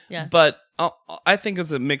she is. Yeah. But I think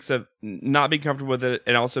it's a mix of not being comfortable with it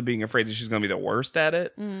and also being afraid that she's going to be the worst at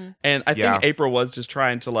it. Mm. And I Yeah. think April was just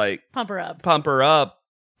trying to like Pump her up. pump her up,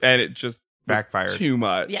 and it just was Backfired. too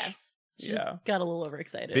much. Yes. She Yeah. just got a little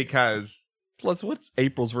overexcited. Because Plus, what's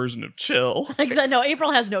April's version of chill? Exactly. No,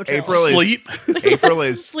 April has no chill. April is- Sleep. April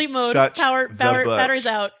is sleep mode. such Power, the power, butch. batteries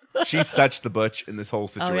out. she's such the butch in this whole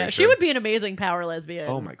situation. Oh yeah, she would be an amazing power lesbian.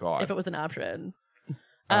 Oh my God. if it was an option.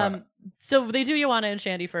 Uh, So they do Joanna and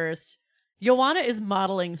Shandy first. Joanna is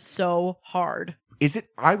modeling so hard.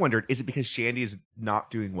 I wondered, is it because Shandy is not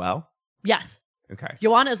doing well? Yes, Okay.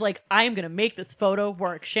 Joanna is like, I am going to make this photo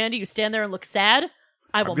work. Shandy, you stand there and look sad.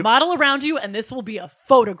 I will gonna- model around you, and this will be a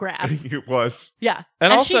photograph. it was. Yeah,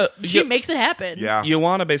 And also, she makes it happen. Yeah.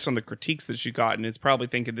 Joanna, based on the critiques that she gotten, is probably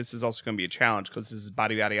thinking this is also going to be a challenge because this is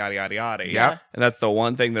body, yada, yada, yada, yada. Yeah. And that's the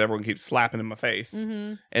one thing that everyone keeps slapping in my face.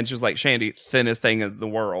 hmm And she's like, Shandy, thinnest thing in the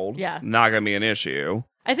world. Yeah. Not going to be an issue.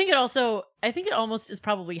 I think it almost is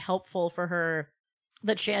probably helpful for her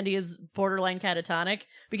that Shandy is borderline catatonic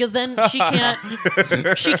because then she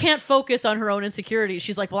can't focus on her own insecurities.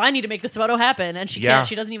 She's like, well, I need to make this photo happen, and she Yeah. can't.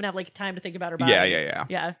 She doesn't even have like time to think about her body.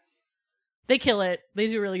 Yeah. They kill it. They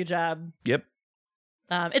do a really good job. Yep.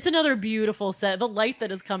 It's another beautiful set. The light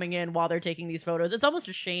that is coming in while they're taking these photos. It's almost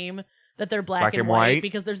a shame that they're black and white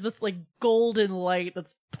because there's this like golden light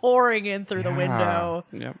that's pouring in through the Yeah. window.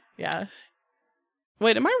 Yep. Yeah.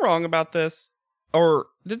 Wait, am I wrong about this? Or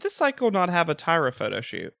did this cycle not have a Tyra photo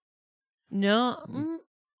shoot? No.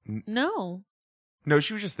 Mm. No. No,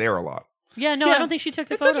 she was just there a lot. Yeah, no, Yeah. I don't think she took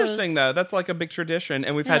the It's photos. interesting, though. That's like a big tradition.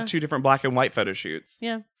 And we've Yeah. had 2 different black and white photo shoots.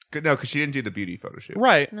 Yeah. Good, no, because she didn't do the beauty photo shoot.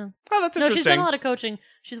 Right. No. Oh, that's No, interesting. she's done a lot of coaching.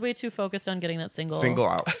 She's way too focused on getting that single. Single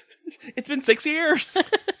out. It's been 6 years.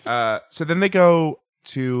 So then they go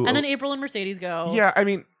to. And then April and Mercedes go. Yeah, I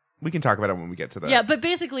mean, We can talk about it when we get to that. Yeah, but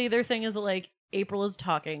basically their thing is that, like, April is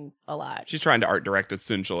talking a lot. She's trying to art direct,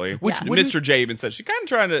 essentially. Which And wouldn't- Mr. J even said she's kind of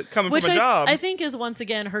trying to come in Which from a job. I think is, once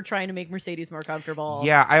again, her trying to make Mercedes more comfortable.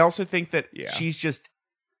 Yeah, I also think that Yeah. she's just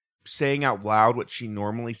saying out loud what she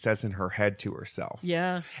normally says in her head to herself.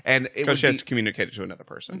 Yeah. And it Because would she has be, to communicate it to another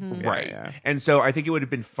person. Mhm. Yeah, right. yeah. And so I think it would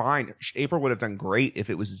have been fine. April would have done great if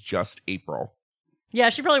it was just April. Yeah,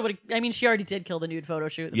 she probably would have. I mean, she already did kill the nude photo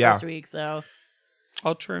shoot the Yeah. first week, so.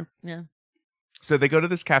 All true. Yeah. So they go to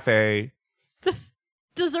this cafe. This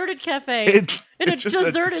deserted cafe It- in a it's just a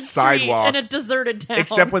deserted sidewalk. street in a deserted town.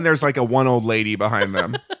 Except when there's like a one old lady behind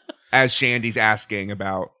them as Shandy's asking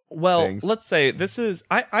about Well, things. let's say this is.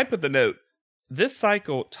 I put the note. This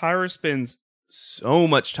cycle, Tyra spends so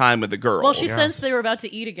much time with the girls. Well, she Yeah. sensed they were about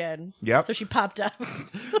to eat again. Yep. So she popped up.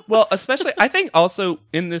 Well, especially, I think also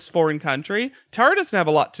in this foreign country, Tyra doesn't have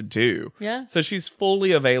a lot to do. Yeah. So she's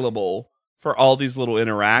fully available for all these little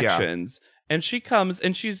interactions. And she comes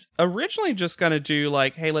and she's originally just going to do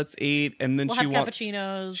like, hey, let's eat. And then We'll she have wants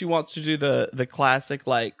cappuccinos. she wants to do the classic,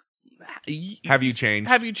 like, have you changed?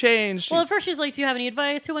 have you changed? Well, at first she's like, "Do you have any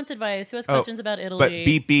advice? Who wants advice? Who has Oh, questions about Italy?" But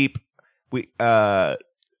beep beep. We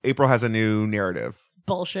April has a new narrative It's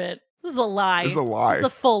bullshit. This is a lie. This is a lie. This is a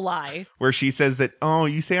full lie. where she says that, oh,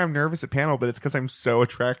 you say I'm nervous at panel, but it's because I'm so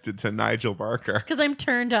attracted to Nigel Barker. Because I'm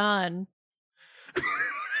turned on.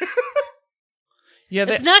 yeah,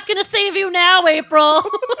 It's not going to save you now, April.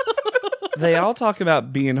 they all talk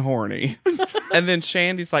about being horny. And then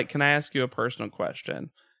Shandy's like, can I ask you a personal question?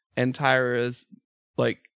 And Tyra's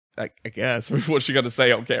like, I guess, what's she going to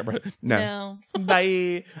say on camera? No.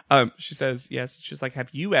 Bye. She says, yes. She's like, have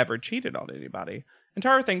you ever cheated on anybody? And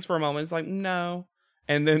Tyra thinks for a moment. It's like, no.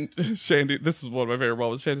 And then Shandy, this is one of my favorite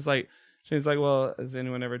moments. Shandy's like, well, has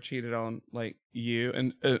anyone ever cheated on, like, you?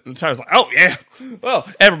 And Tyra's like, oh, yeah. Well,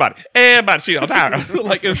 everybody cheated on Tyra.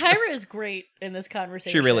 Like, it's, Tyra is great in this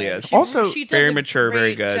conversation. She really is. Also, she does very a mature,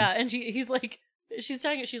 very great good. job. And he's like, she's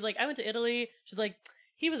like, I went to Italy. She's like,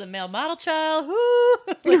 he was a male model child.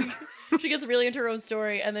 Whoo! Like, she gets really into her own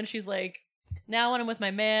story. And then she's like, now when I'm with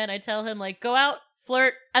my man, I tell him, like, go out,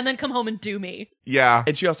 flirt, and then come home and do me. Yeah.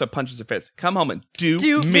 and she also punches her fist. Come home and do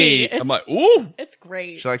Do me. me. It's- I'm like, ooh. It's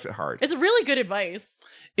great. She likes it hard. It's really good advice.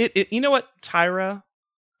 You know what? Tyra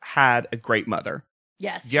had a great mother.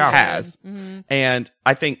 Yes. Yeah. she did. Has. Mhm. And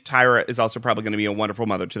I think Tyra is also probably going to be a wonderful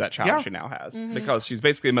mother to that child Yeah. she now has. Mhm. Because she's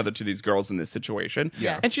basically a mother to these girls in this situation.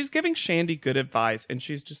 Yeah. And she's giving Shandy good advice. And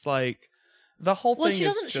she's just like, the whole Well, thing she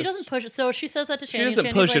is doesn't. She just- doesn't push it. So she says that to She Shandy. doesn't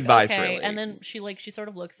and Shandy's push like, advice, okay. really. And then she sort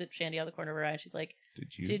of looks at Shandy out of the corner of her eye. She's like, Did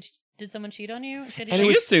you? Did someone cheat on you? Shandy, She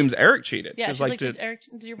assumes Eric cheated. yeah. She's She's like, did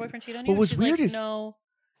your boyfriend cheat on you? What was She's weird like, is- no.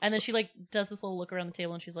 And then she like does this little look around the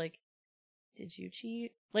table and she's like, did you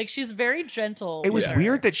cheat? Like she's very gentle. It was with her.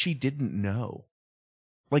 weird that she didn't know.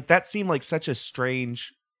 Like, that seemed like such a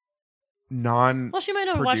strange non. Well, she might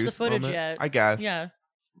not have watched the produced footage moment, yet. I guess. Yeah.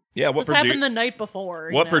 Yeah, what, This happened the night before.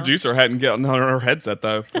 you what know? producer hadn't gotten on her headset,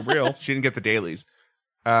 though? For real. She didn't get the dailies.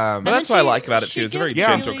 But And that's then what I she- like about it, she too. It's a very gives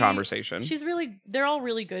gentle really- conversation. She's really. They're all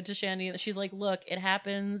really good to Shandy. She's like, look, it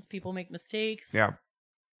happens. People make mistakes. Yeah.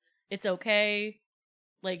 It's okay.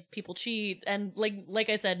 Like people cheat, and like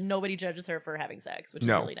I said, nobody judges her for having sex, which is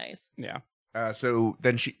No. really nice. Yeah. So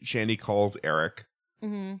then Shandy calls Eric,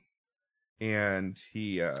 Mm-hmm. and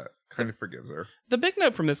he kind of forgives her. The big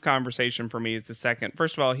note from this conversation for me is the second.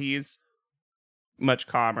 First of all, he's much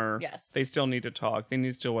calmer. Yes. They still need to talk. They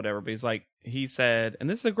need to do whatever. But he's like, he said, and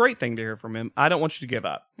this is a great thing to hear from him, I don't want you to give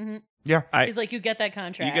up. Mm-hmm. Yeah. He's like, you get that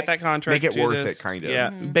contract. You get that contract. Make it do worth this. it, kind of. Yeah,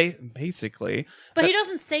 Mhm. basically. but he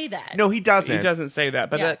doesn't say that. No, he doesn't. He doesn't say that.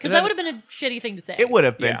 But yeah, because that would have been a shitty thing to say. It would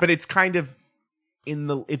have been, Yeah. but it's kind of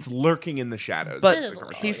it's lurking in the shadows. But It is a little,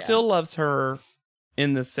 he yeah. still loves her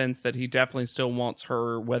in the sense that he definitely still wants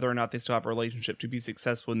her, whether or not they still have a relationship, to be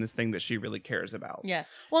successful in this thing that she really cares about. Yeah.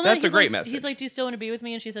 Well, That's a he's great like, message. He's like, do you still want to be with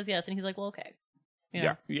me? And she says yes. And he's like, well, okay. You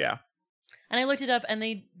know? Yeah. Yeah. And I looked it up, and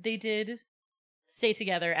they did stay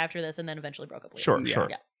together after this, and then eventually broke up later. Sure, Yeah. sure.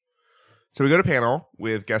 Yeah. So we go to panel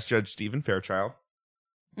with guest judge Stephen Fairchild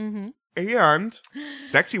Mm-hmm. and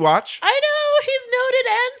Sexy Watch I know he's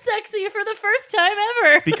noted and sexy for the first time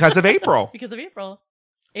ever because of April. because of April.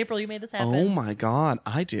 April, you made this happen. Oh my God.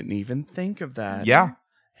 I didn't even think of that. Yeah,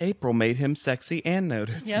 April made him sexy and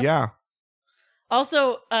noticed. Yep. yeah.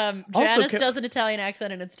 Also, Janice can- does an Italian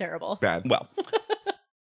accent, and it's terrible. Bad. Well,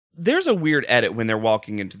 there's a weird edit when they're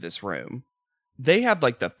walking into this room. They have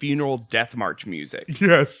like the funeral death march music.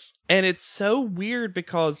 Yes. And it's so weird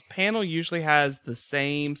because panel usually has the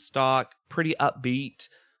same stock, pretty upbeat,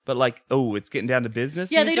 but like, oh, it's getting down to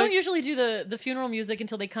business. Yeah, music. they don't usually do the funeral music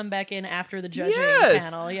until they come back in after the judging Yes,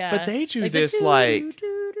 panel. Yeah, but they do Like the this doo, like doo,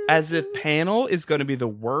 doo, as if panel is going to be the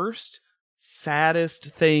worst, saddest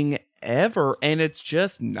thing ever, and it's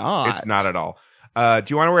just not. It's not at all. Do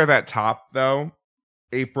you want to wear that top though,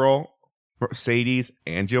 April, Mercedes,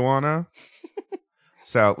 and Joanna?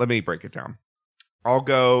 So let me break it down. I'll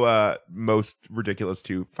go most ridiculous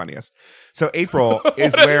to funniest. So April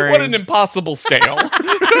is wearing... What an impossible scale.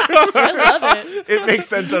 I love it. It makes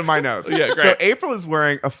sense on my notes. Yeah, great. So April is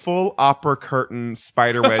wearing a full opera curtain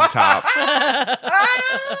spiderweb top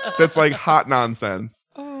that's like hot nonsense.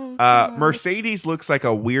 Mercedes looks like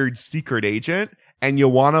a weird secret agent, and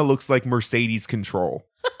Joanna looks like Mercedes control.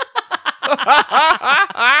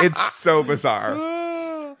 It's so bizarre.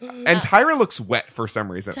 And Tyra looks wet for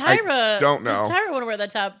some reason. Tyra, I don't know. Does Tyra want to wear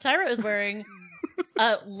that top? Tyra is wearing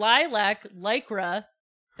a lilac lycra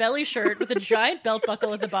belly shirt with a giant belt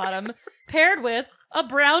buckle at the bottom, paired with a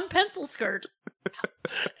brown pencil skirt.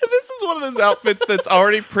 This is one of those outfits that's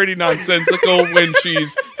already pretty nonsensical when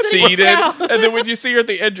she's seated. down. And then when you see her at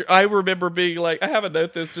the edge, I remember being like, I have a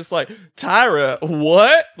note that's just like, Tyra,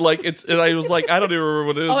 what? Like, and I was like, I don't even remember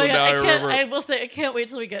what it is. Oh my and god, now I remember. I will say, I can't wait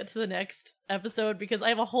till we get to the next episode because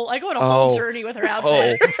I go on a whole journey with her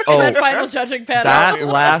outfit. Oh, that final judging panel. that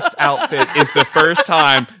last outfit is the first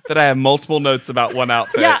time that I have multiple notes about one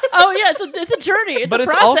outfit. Yeah. Oh yeah, it's a journey. It's But a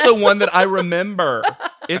it's process. also one that I remember.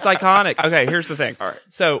 It's iconic. Okay, here's the thing. All right.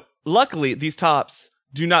 So, luckily, these tops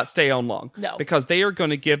do not stay on long. No. Because they are going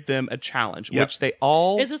to give them a challenge, Yep. which they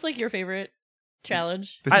all... Is this like your favorite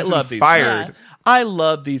challenge? This I is love these. inspired. Yeah. I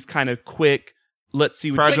love these kind of quick, let's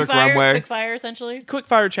see what Project Quick Runway. fire, essentially. quick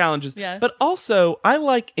fire challenges. Yeah. But also, I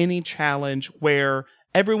like any challenge where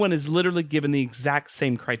everyone is literally given the exact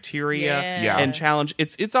same criteria Yeah. and challenge.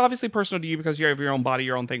 It's obviously personal to you because you have your own body,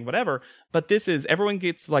 your own thing, whatever. But this is everyone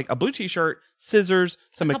gets like a blue t-shirt, scissors,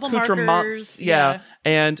 some A couple accoutrements, markers, yeah, yeah.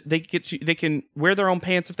 and they can wear their own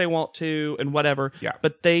pants if they want to and whatever. Yeah.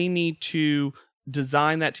 But they need to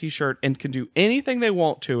design that t-shirt and can do anything they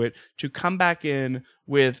want to it to come back in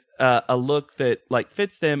with a look that like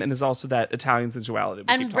fits them and is also that Italian sensuality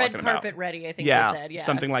we And keep red talking carpet about. ready, I think Yeah, they said. Yeah.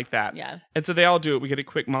 something like that. Yeah. And so they all do it. We get a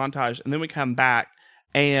quick montage, and then we come back,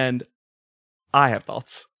 and I have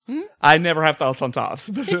thoughts. Hmm? I never have thoughts on tops.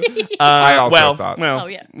 I also well, have thoughts. Well, Oh,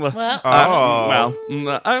 yeah. Well, Well.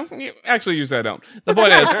 actually, usually I don't. The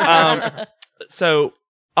point is, so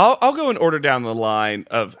I'll go in order down the line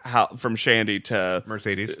of how from Shandy to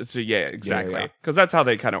Mercedes. so yeah, exactly. Yeah. Because that's how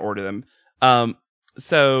they kind of order them.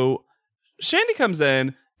 So Shandy comes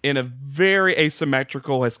in a very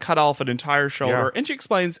asymmetrical, has cut off an entire shoulder, Yeah. and she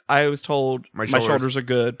explains, I was told My my shoulders- shoulders are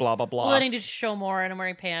good, blah, blah, blah. Well, I need to show more, and I'm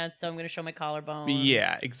wearing pants, so I'm going to show my collarbone.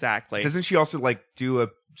 Yeah, exactly. Doesn't she also like do a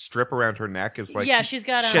strip around her neck? Is like yeah, she's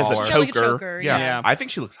got She has a she's got, like, choker. yeah. Yeah. I think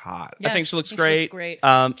she looks hot. Yeah, I think she looks I think great. she looks great.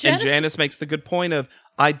 And Janice- Janice makes the good point of,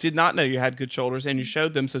 I did not know you had good shoulders, and you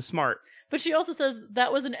showed them so smart. But she also says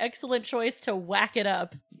that was an excellent choice to whack it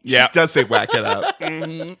up. Yeah. She does say whack it up.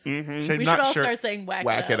 Mhm. I'm We not should all sure. start saying whack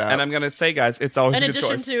Whack it up. And I'm going to say, guys, it's always In a good addition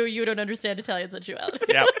choice. to you don't understand Italian sensuality.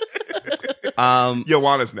 Yeah.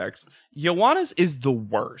 Joanna's next. Joanna's is the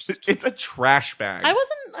worst. It's a trash bag. I wasn't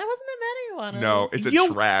that mad at Ioana. No, it's a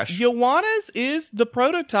Yo- trash. Joanna's is the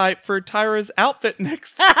prototype for Tyra's outfit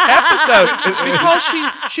next episode because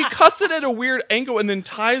she cuts it at a weird angle and then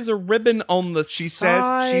ties a ribbon on the She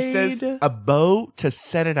side. says a bow to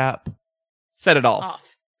set it up. Set it off. off.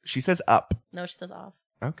 She says up. No, she says off.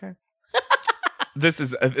 Okay. This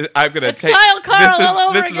is I'm gonna It's take Kyle Carl all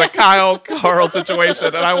over this is again. a Kyle Carl situation,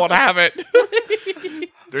 and I want to have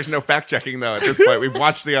it. There's no fact checking though at this point. We've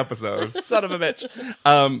watched the episode. Son of a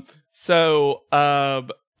bitch.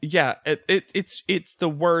 Yeah, it's the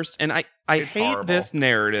worst, and I It's hate horrible. this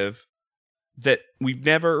narrative that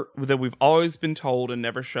we've always been told and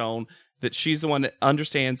never shown that she's the one that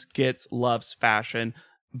understands, gets, loves fashion,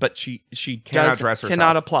 but she Cannot dress herself.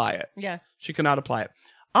 cannot apply it. Yeah, She cannot apply it.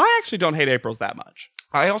 I actually don't hate April's that much.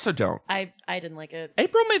 I also don't. I didn't like it.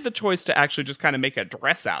 April made the choice to actually just kind of make a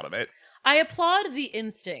dress out of it. I applaud the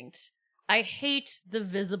instinct. I hate the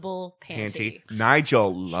visible panty.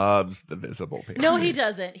 Nigel loves the visible panty. No, he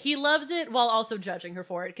doesn't. He loves it while also judging her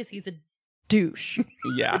for it because he's a douche.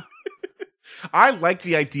 Yeah. I like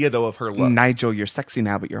the idea though of her look. Nigel, you're sexy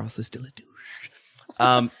now, but you're also still a douche.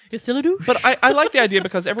 You're still a douche. But I like the idea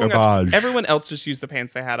because Garbage. everyone else just used the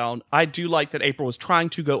pants they had on. I do like that April was trying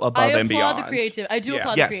to go above I and applaud beyond. the creativity. I do Yeah.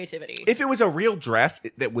 applaud Yes. the creativity. If it was a real dress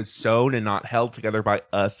that was sewn and not held together by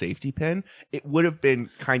a safety pin, it would have been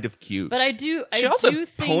kind of cute. But I do. She I also do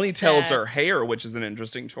think ponytails that, her hair, which is an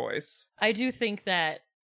interesting choice. I do think that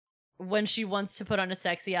when she wants to put on a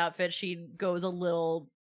sexy outfit, she goes a little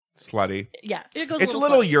slutty. Yeah, it goes. It's a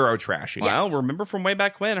little slutty. Euro trashy. Well, Yes. remember from way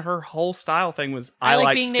back when, her whole style thing was, I like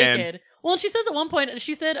like being skin. naked. Well, and she says at one point,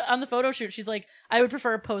 she said on the photo shoot, she's like, I would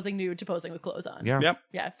prefer posing nude to posing with clothes on. Yeah. Yep.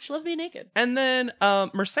 Yeah, she loves being naked. And then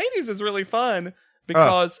Mercedes is really fun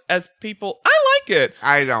because as people, I like it.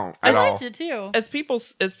 I don't I at all. liked it too. As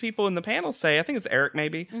people in the panel say, I think it's Eric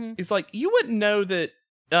maybe. Mhm. He's like, you wouldn't know that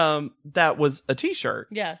that was a t-shirt.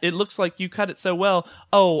 Yeah. It looks like you cut it so well.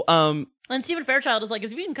 Oh, And Stephen Fairchild is like,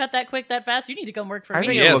 if you can cut that quick, that fast, you need to come work for I me.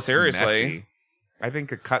 think Yeah, it looks seriously. messy. I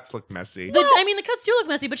think the cuts look messy. I mean, the cuts do look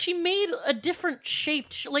messy, but she made a different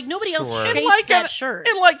shaped, like nobody else Sure. shaped In like that an- shirt.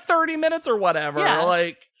 in like 30 minutes or whatever. Yeah.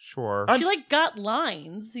 Like, Sure. I'm She like got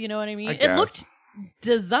lines, you know what I mean? I It guess. looked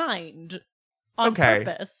designed on Okay.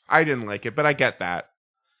 purpose. I didn't like it, but I get that.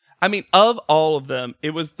 I mean, of all of them,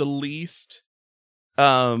 it was the least.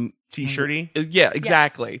 T-shirty, Yeah,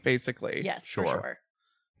 exactly. Basically. Yes, Sure. for sure.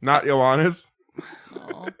 not Joanna's.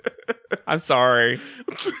 Aw. I'm sorry.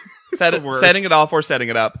 The worst. Setting it off or setting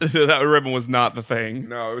it up. That ribbon was not the thing.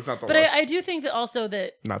 No, it was not the But look. I do think that also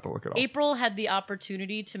that Not the look at all. April had the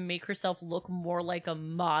opportunity to make herself look more like a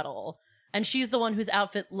model. And she's the one whose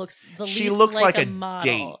outfit looks the She least looked like like a a model.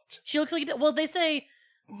 date. She looks like well, they say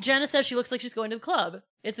Jenna says she looks like she's going to the club.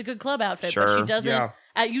 It's a good club outfit, but Sure. she doesn't.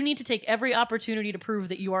 Yeah. You need to take every opportunity to prove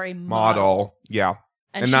that you are a Model. Yeah.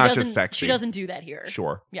 And she not doesn't- just sexy. She doesn't do that here.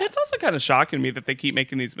 Sure. Yeah. It's also kind of shocking to me that they keep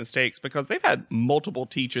making these mistakes because they've had multiple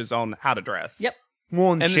teaches on how to dress. Yep.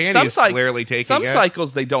 Well, and And Shandy some is cyc- clearly taking Some it.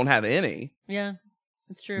 cycles they don't have any. Yeah.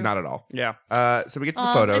 It's true. Not at all. Yeah. So we get to the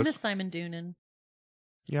I photos. miss Simon Doonan.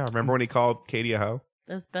 Yeah, remember when he called Katie a hoe?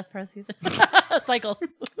 That was the best part of the season. Cycle.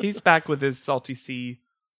 He's back with his salty sea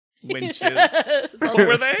winches. Salty, What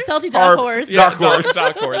were they? Salty Dark Or- Horse. Yeah. Dark horse.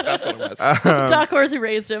 Dark horse. That's what it was. Dark Horse who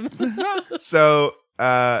raised him. So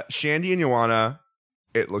Shandy and Joanna,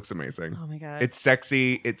 it looks amazing. Oh my god. It's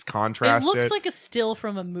sexy. It's It contrasted. looks like a still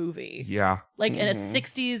from a movie. Yeah. Like in a Mhm.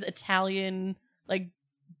 60s Italian, like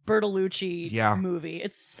Bertolucci Yeah. movie.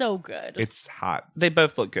 It's so good. It's hot. They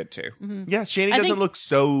both look good too. Mhm. Yeah, Shandy I doesn't think- look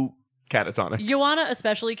so catatonic. Joanna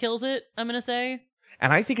especially kills it, I'm going to say.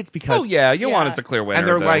 And I think it's because Oh yeah, Joanna's Yeah. the clear winner. and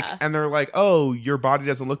they're of like this. oh, your body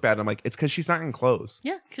doesn't look bad. I'm like, it's because she's not in clothes.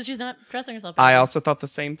 Yeah, because she's not dressing herself. I properly. also thought the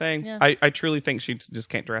same thing. Yeah. I truly think she just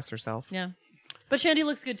can't dress herself. Yeah. But Shandy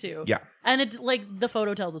looks good too. Yeah. And it like the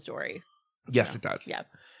photo tells a story. Yes, it does. Yeah.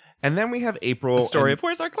 And then we have April. The story and, of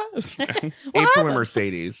where's our clothes? What April happened? and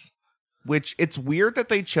Mercedes. Which it's weird that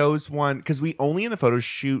they chose one because we only in the photo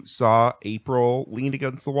shoot saw April leaned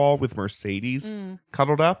against the wall with Mercedes Mm.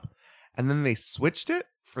 cuddled up, and then they switched it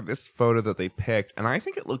for this photo that they picked, and I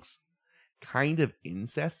think it looks kind of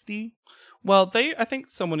incesty. Well, I think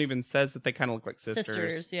someone even says that they kind of look like sisters.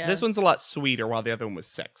 Sisters, yeah. This one's a lot sweeter, while the other one was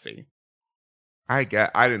sexy. I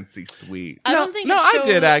didn't see sweet. I don't think No, it I showed-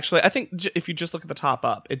 did actually. I think if you just look at the top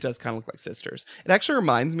up, it does kind of look like sisters. It actually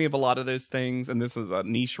reminds me of a lot of those things, and this is a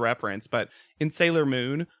niche reference, but in Sailor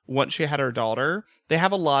Moon, once she had her daughter, they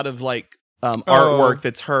have a lot of like artwork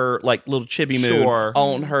that's her like little chibi moon Sure.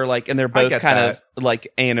 on her like, and they're both get kind that. of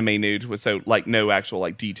like anime nude with so like no actual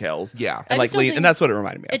like details. Yeah. I And like just don't think- and that's what it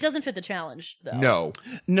reminded me of. It doesn't fit the challenge though.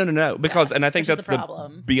 No. Because and I think which is that's the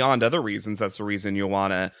problem. beyond other reasons. That's the reason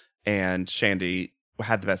Joanna and Shandy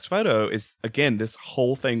had the best photo. Is again, this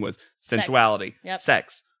whole thing was sensuality, Yep.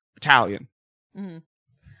 sex, Italian. Mhm.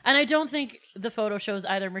 And I don't think the photo shows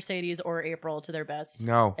either Mercedes or April to their best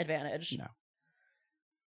No. advantage. No.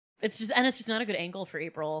 It's just not a good angle for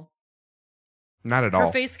April. Not at Her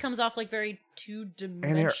all. face comes off like very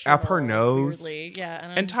two-dimensional. up her nose. Weirdly.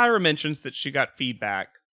 Yeah. And Tyra mentions that she got feedback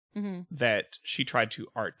Mhm. that she tried to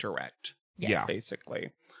art direct, Yes.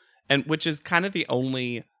 basically, and which is kind of the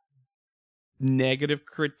only negative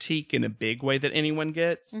critique in a big way that anyone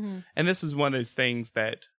gets. Mhm. And this is one of those things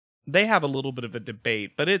that they have a little bit of a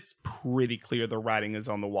debate, but it's pretty clear the writing is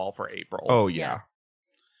on the wall for April. Oh Yeah. yeah.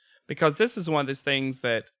 Because this is one of those things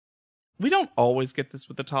that we don't always get this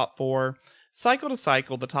with the top four. Cycle to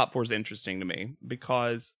cycle, the top four is interesting to me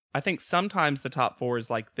because I think sometimes the top four is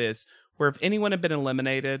like this, where if anyone had been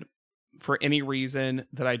eliminated for any reason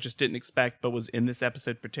that I just didn't expect but was in this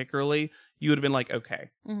episode particularly, you would have been like, okay.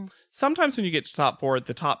 Mhm. Sometimes when you get to top four,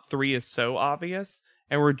 the top three is so obvious,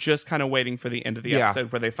 and we're just kind of waiting for the end of the Yeah.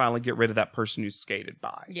 episode where they finally get rid of that person who skated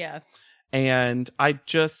by. Yeah. And I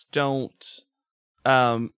just don't.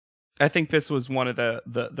 I think this was one of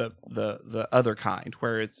the other kind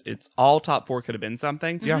where it's all top four could have been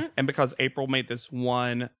something. Yeah. And because April made this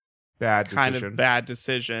one Bad kind decision. of bad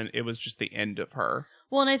decision, it was just the end of her.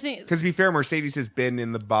 Well, and I think Because to be fair, Mercedes has been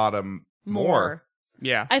in the bottom more.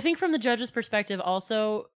 Yeah. I think from the judge's perspective,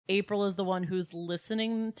 also, April is the one who's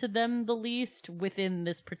listening to them the least within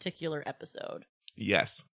this particular episode.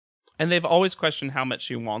 Yes. And they've always questioned how much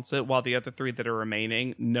she wants it, while the other three that are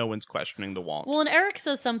remaining, no one's questioning the want. Well, and Eric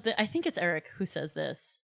says something. I think it's Eric who says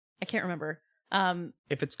this. I can't remember.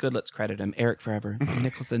 If it's good, let's credit him. Eric forever.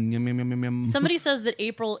 Nicholson. Yum, yum, yum, yum, yum. Somebody says that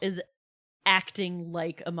April is acting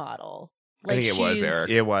like a model. I think it was she's- Eric.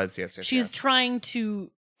 It was, yes. She's trying to,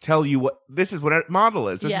 Tell you what, this is what a model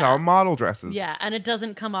is. This Yeah. is how a model dresses. yeah, and it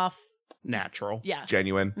doesn't come off, natural. yeah.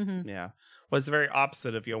 Genuine. Mhm. Yeah. Was the very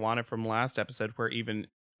opposite of Joanna from last episode, where even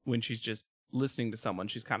when she's just listening to someone,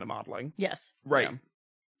 she's kind of modeling. Yes. Right. Yeah.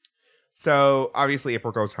 So, obviously,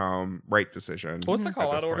 April goes home. Right decision. What's the at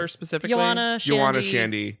call this out order point. specifically? Joanna,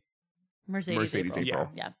 Shandy, Mercedes April. April.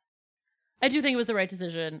 Yeah. I do think it was the right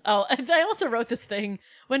decision. Oh, I also wrote this thing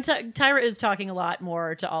when Tyra is talking a lot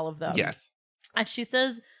more to all of them. Yes. And she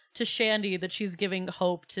says to Shandy that she's giving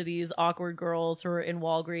hope to these awkward girls who are in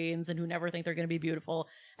Walgreens and who never think they're going to be beautiful.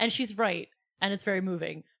 And she's right. And it's very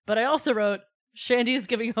moving. But I also wrote, Shandy is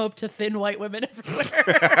giving hope to thin white women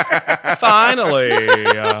everywhere. Finally.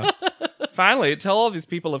 Finally, tell all these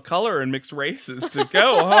people of color and mixed races to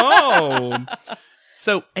go home.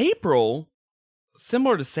 So April,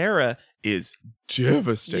 similar to Sarah, is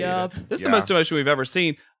devastated. Yup. This is Yeah. the most emotion we've ever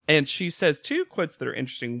seen. And she says two quotes that are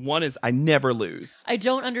interesting. One is, I never lose. I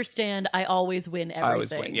don't understand. I always win everything. I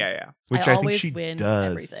always win. Yeah. Which I think always she win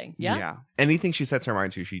does. everything. Yeah. Anything she sets her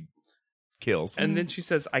mind to, she kills. And then she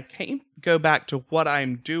says, I can't go back to what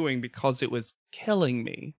I'm doing because it was killing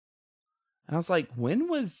me. And I was like, when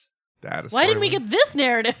was... That is Why didn't we storyline. get this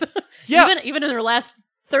narrative? Yeah. Even in her last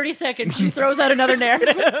 30 seconds, she throws out another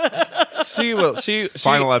narrative. She will. She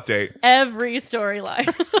Final update. Every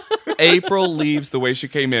storyline. April leaves the way she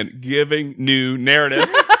came in, giving new narrative.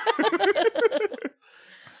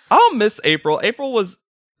 I'll miss April.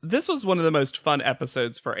 This was one of the most fun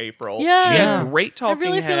episodes for April. Yeah. She had great I talking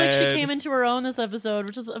really feel like head. she came into her own this episode,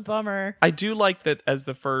 which is a bummer. I do like that as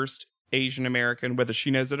the first Asian American, whether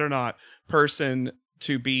she knows it or not, person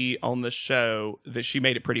to be on the show, that she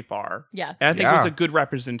made it pretty far. Yeah. And I think it was Yeah. a good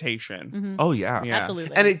representation. Mhm. Oh, yeah. Yeah.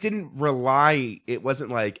 Absolutely. And it didn't rely, it wasn't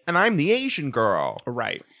like, and I'm the Asian girl.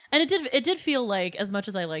 Right. And it did feel like, as much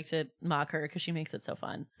as I like to mock her because she makes it so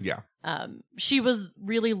fun, Yeah. she was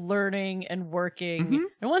really learning and working. Mhm.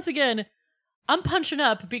 And once again, I'm punching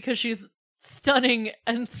up because she's stunning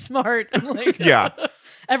and smart and like Yeah.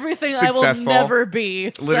 everything I Successful. will never be.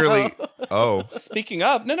 so- Literally. Oh. Speaking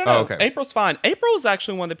of, no. Oh, okay. April's fine. April is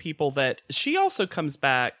actually one of the people that she also comes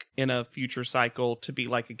back in a future cycle to be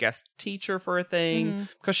like a guest teacher for a thing,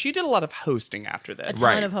 because she did a lot of hosting after a this. ton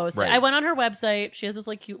Right, of hosting. right. I went on her website. She has this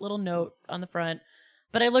like cute little note on the front.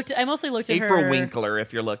 But I mostly looked at April her. Winkler,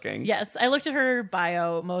 if you're looking. Yes, I looked at her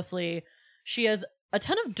bio mostly. She has a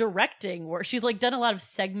ton of directing work. She's like done a lot of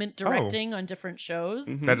segment directing on different shows.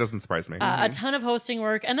 Mhm. That doesn't surprise me. A ton of hosting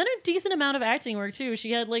work, and then a decent amount of acting work too.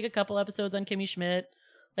 She had like a couple episodes on Kimmy Schmidt.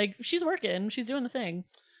 Like she's working, she's doing the thing.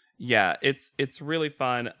 Yeah, it's really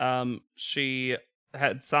fun. She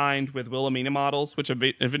had signed with Wilhelmina Models, which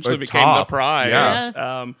eventually The became top. the prize.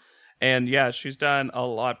 Yeah. And yeah, she's done a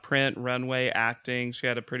lot print, runway, acting. She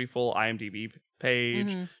had a pretty full IMDb page.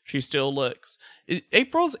 Mhm. She still looks.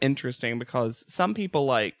 April's interesting because some people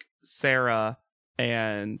like Sarah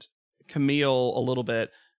and Camille a little bit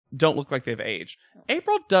don't look like they've aged.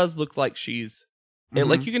 April does look like she's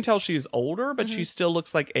like you can tell she's older, but she still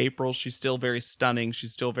looks like April. She's still very stunning.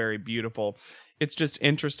 She's still very beautiful. It's just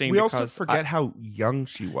interesting. We because also forget how young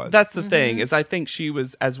she was. that's the thing, is I think she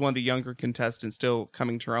was, as one of the younger contestants, still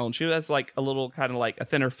coming to her own. She has like a little kind of like a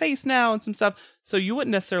thinner face now and some stuff. So you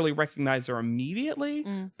wouldn't necessarily recognize her immediately,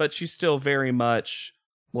 but she's still very much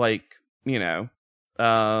like, the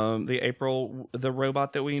April, the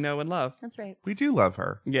robot that we know and love. That's right. We do love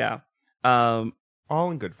her. Yeah. All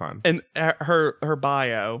in good fun. And her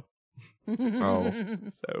bio, Oh.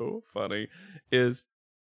 so funny, is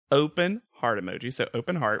open heart emoji. So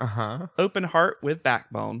open heart. Uh-huh. Open heart with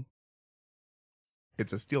backbone.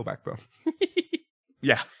 It's a steel backbone.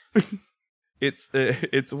 Yeah.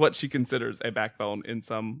 It's what she considers a backbone in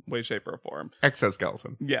some way, shape, or form.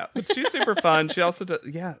 Exoskeleton. Yeah. But she's super fun. She also does,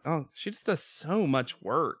 she just does so much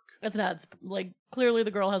work. That's nuts. Like clearly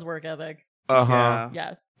the girl has work ethic. Uh-huh.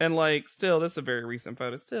 Yeah. And like, still, this is a very recent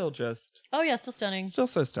photo. Still just, Oh yeah, still stunning. still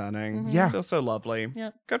so stunning. Mhm. Yeah. Still so lovely.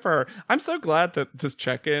 Yep. Good for her. I'm so glad that this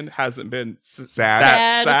check-in hasn't been Sad.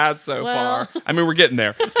 that sad so Well. far. I mean, we're getting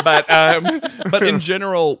there. But in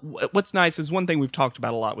general, what's nice is one thing we've talked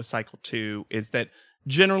about a lot with Cycle 2 is that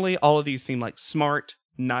generally all of these seem like smart,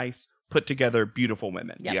 nice, put together, beautiful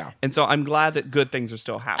women. Yeah. Yeah. And so I'm glad that good things are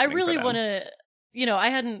still I happening. really for them. want to I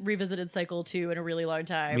hadn't revisited Cycle 2 in a really long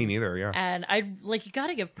time. Me neither, yeah. And you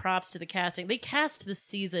gotta give props to the casting. They cast this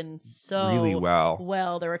season so Really well.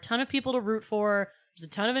 Well, there were a ton of people to root for. There's a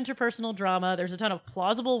ton of interpersonal drama. There's a ton of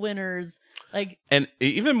plausible winners. And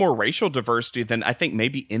even more racial diversity than I think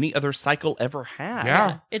maybe any other cycle ever had.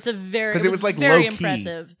 Yeah. It's a very 'Cause it was, like, very low-key.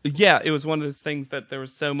 impressive. Yeah, it was one of those things that there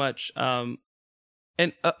was so much. And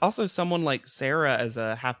also someone like Sarah as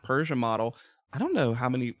a half Persian model. I don't know how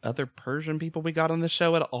many other Persian people we got on the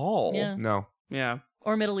show at all. Yeah. No. Yeah.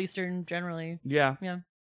 Or Middle Eastern generally. Yeah. Yeah.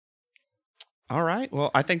 All right.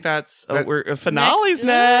 Well, I think that's That- we're finale's Next.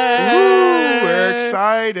 next. Ooh, we're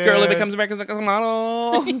excited. Girl who becomes America's Next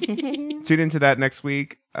Model. Tune into that next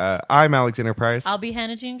week. I'm Alexander Price. I'll be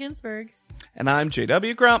Hannah Jean Ginsburg. And I'm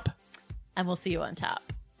JW Grump. And we'll see you on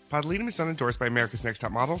top. Podleadum is not endorsed by America's Next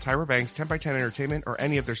Top Model, Tyra Banks, 10x10 Entertainment, or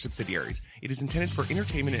any of their subsidiaries. It is intended for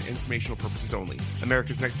entertainment and informational purposes only.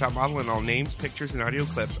 America's Next Top Model and all names, pictures, and audio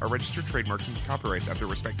clips are registered trademarks and copyrights of their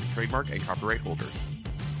respective trademark and copyright holders.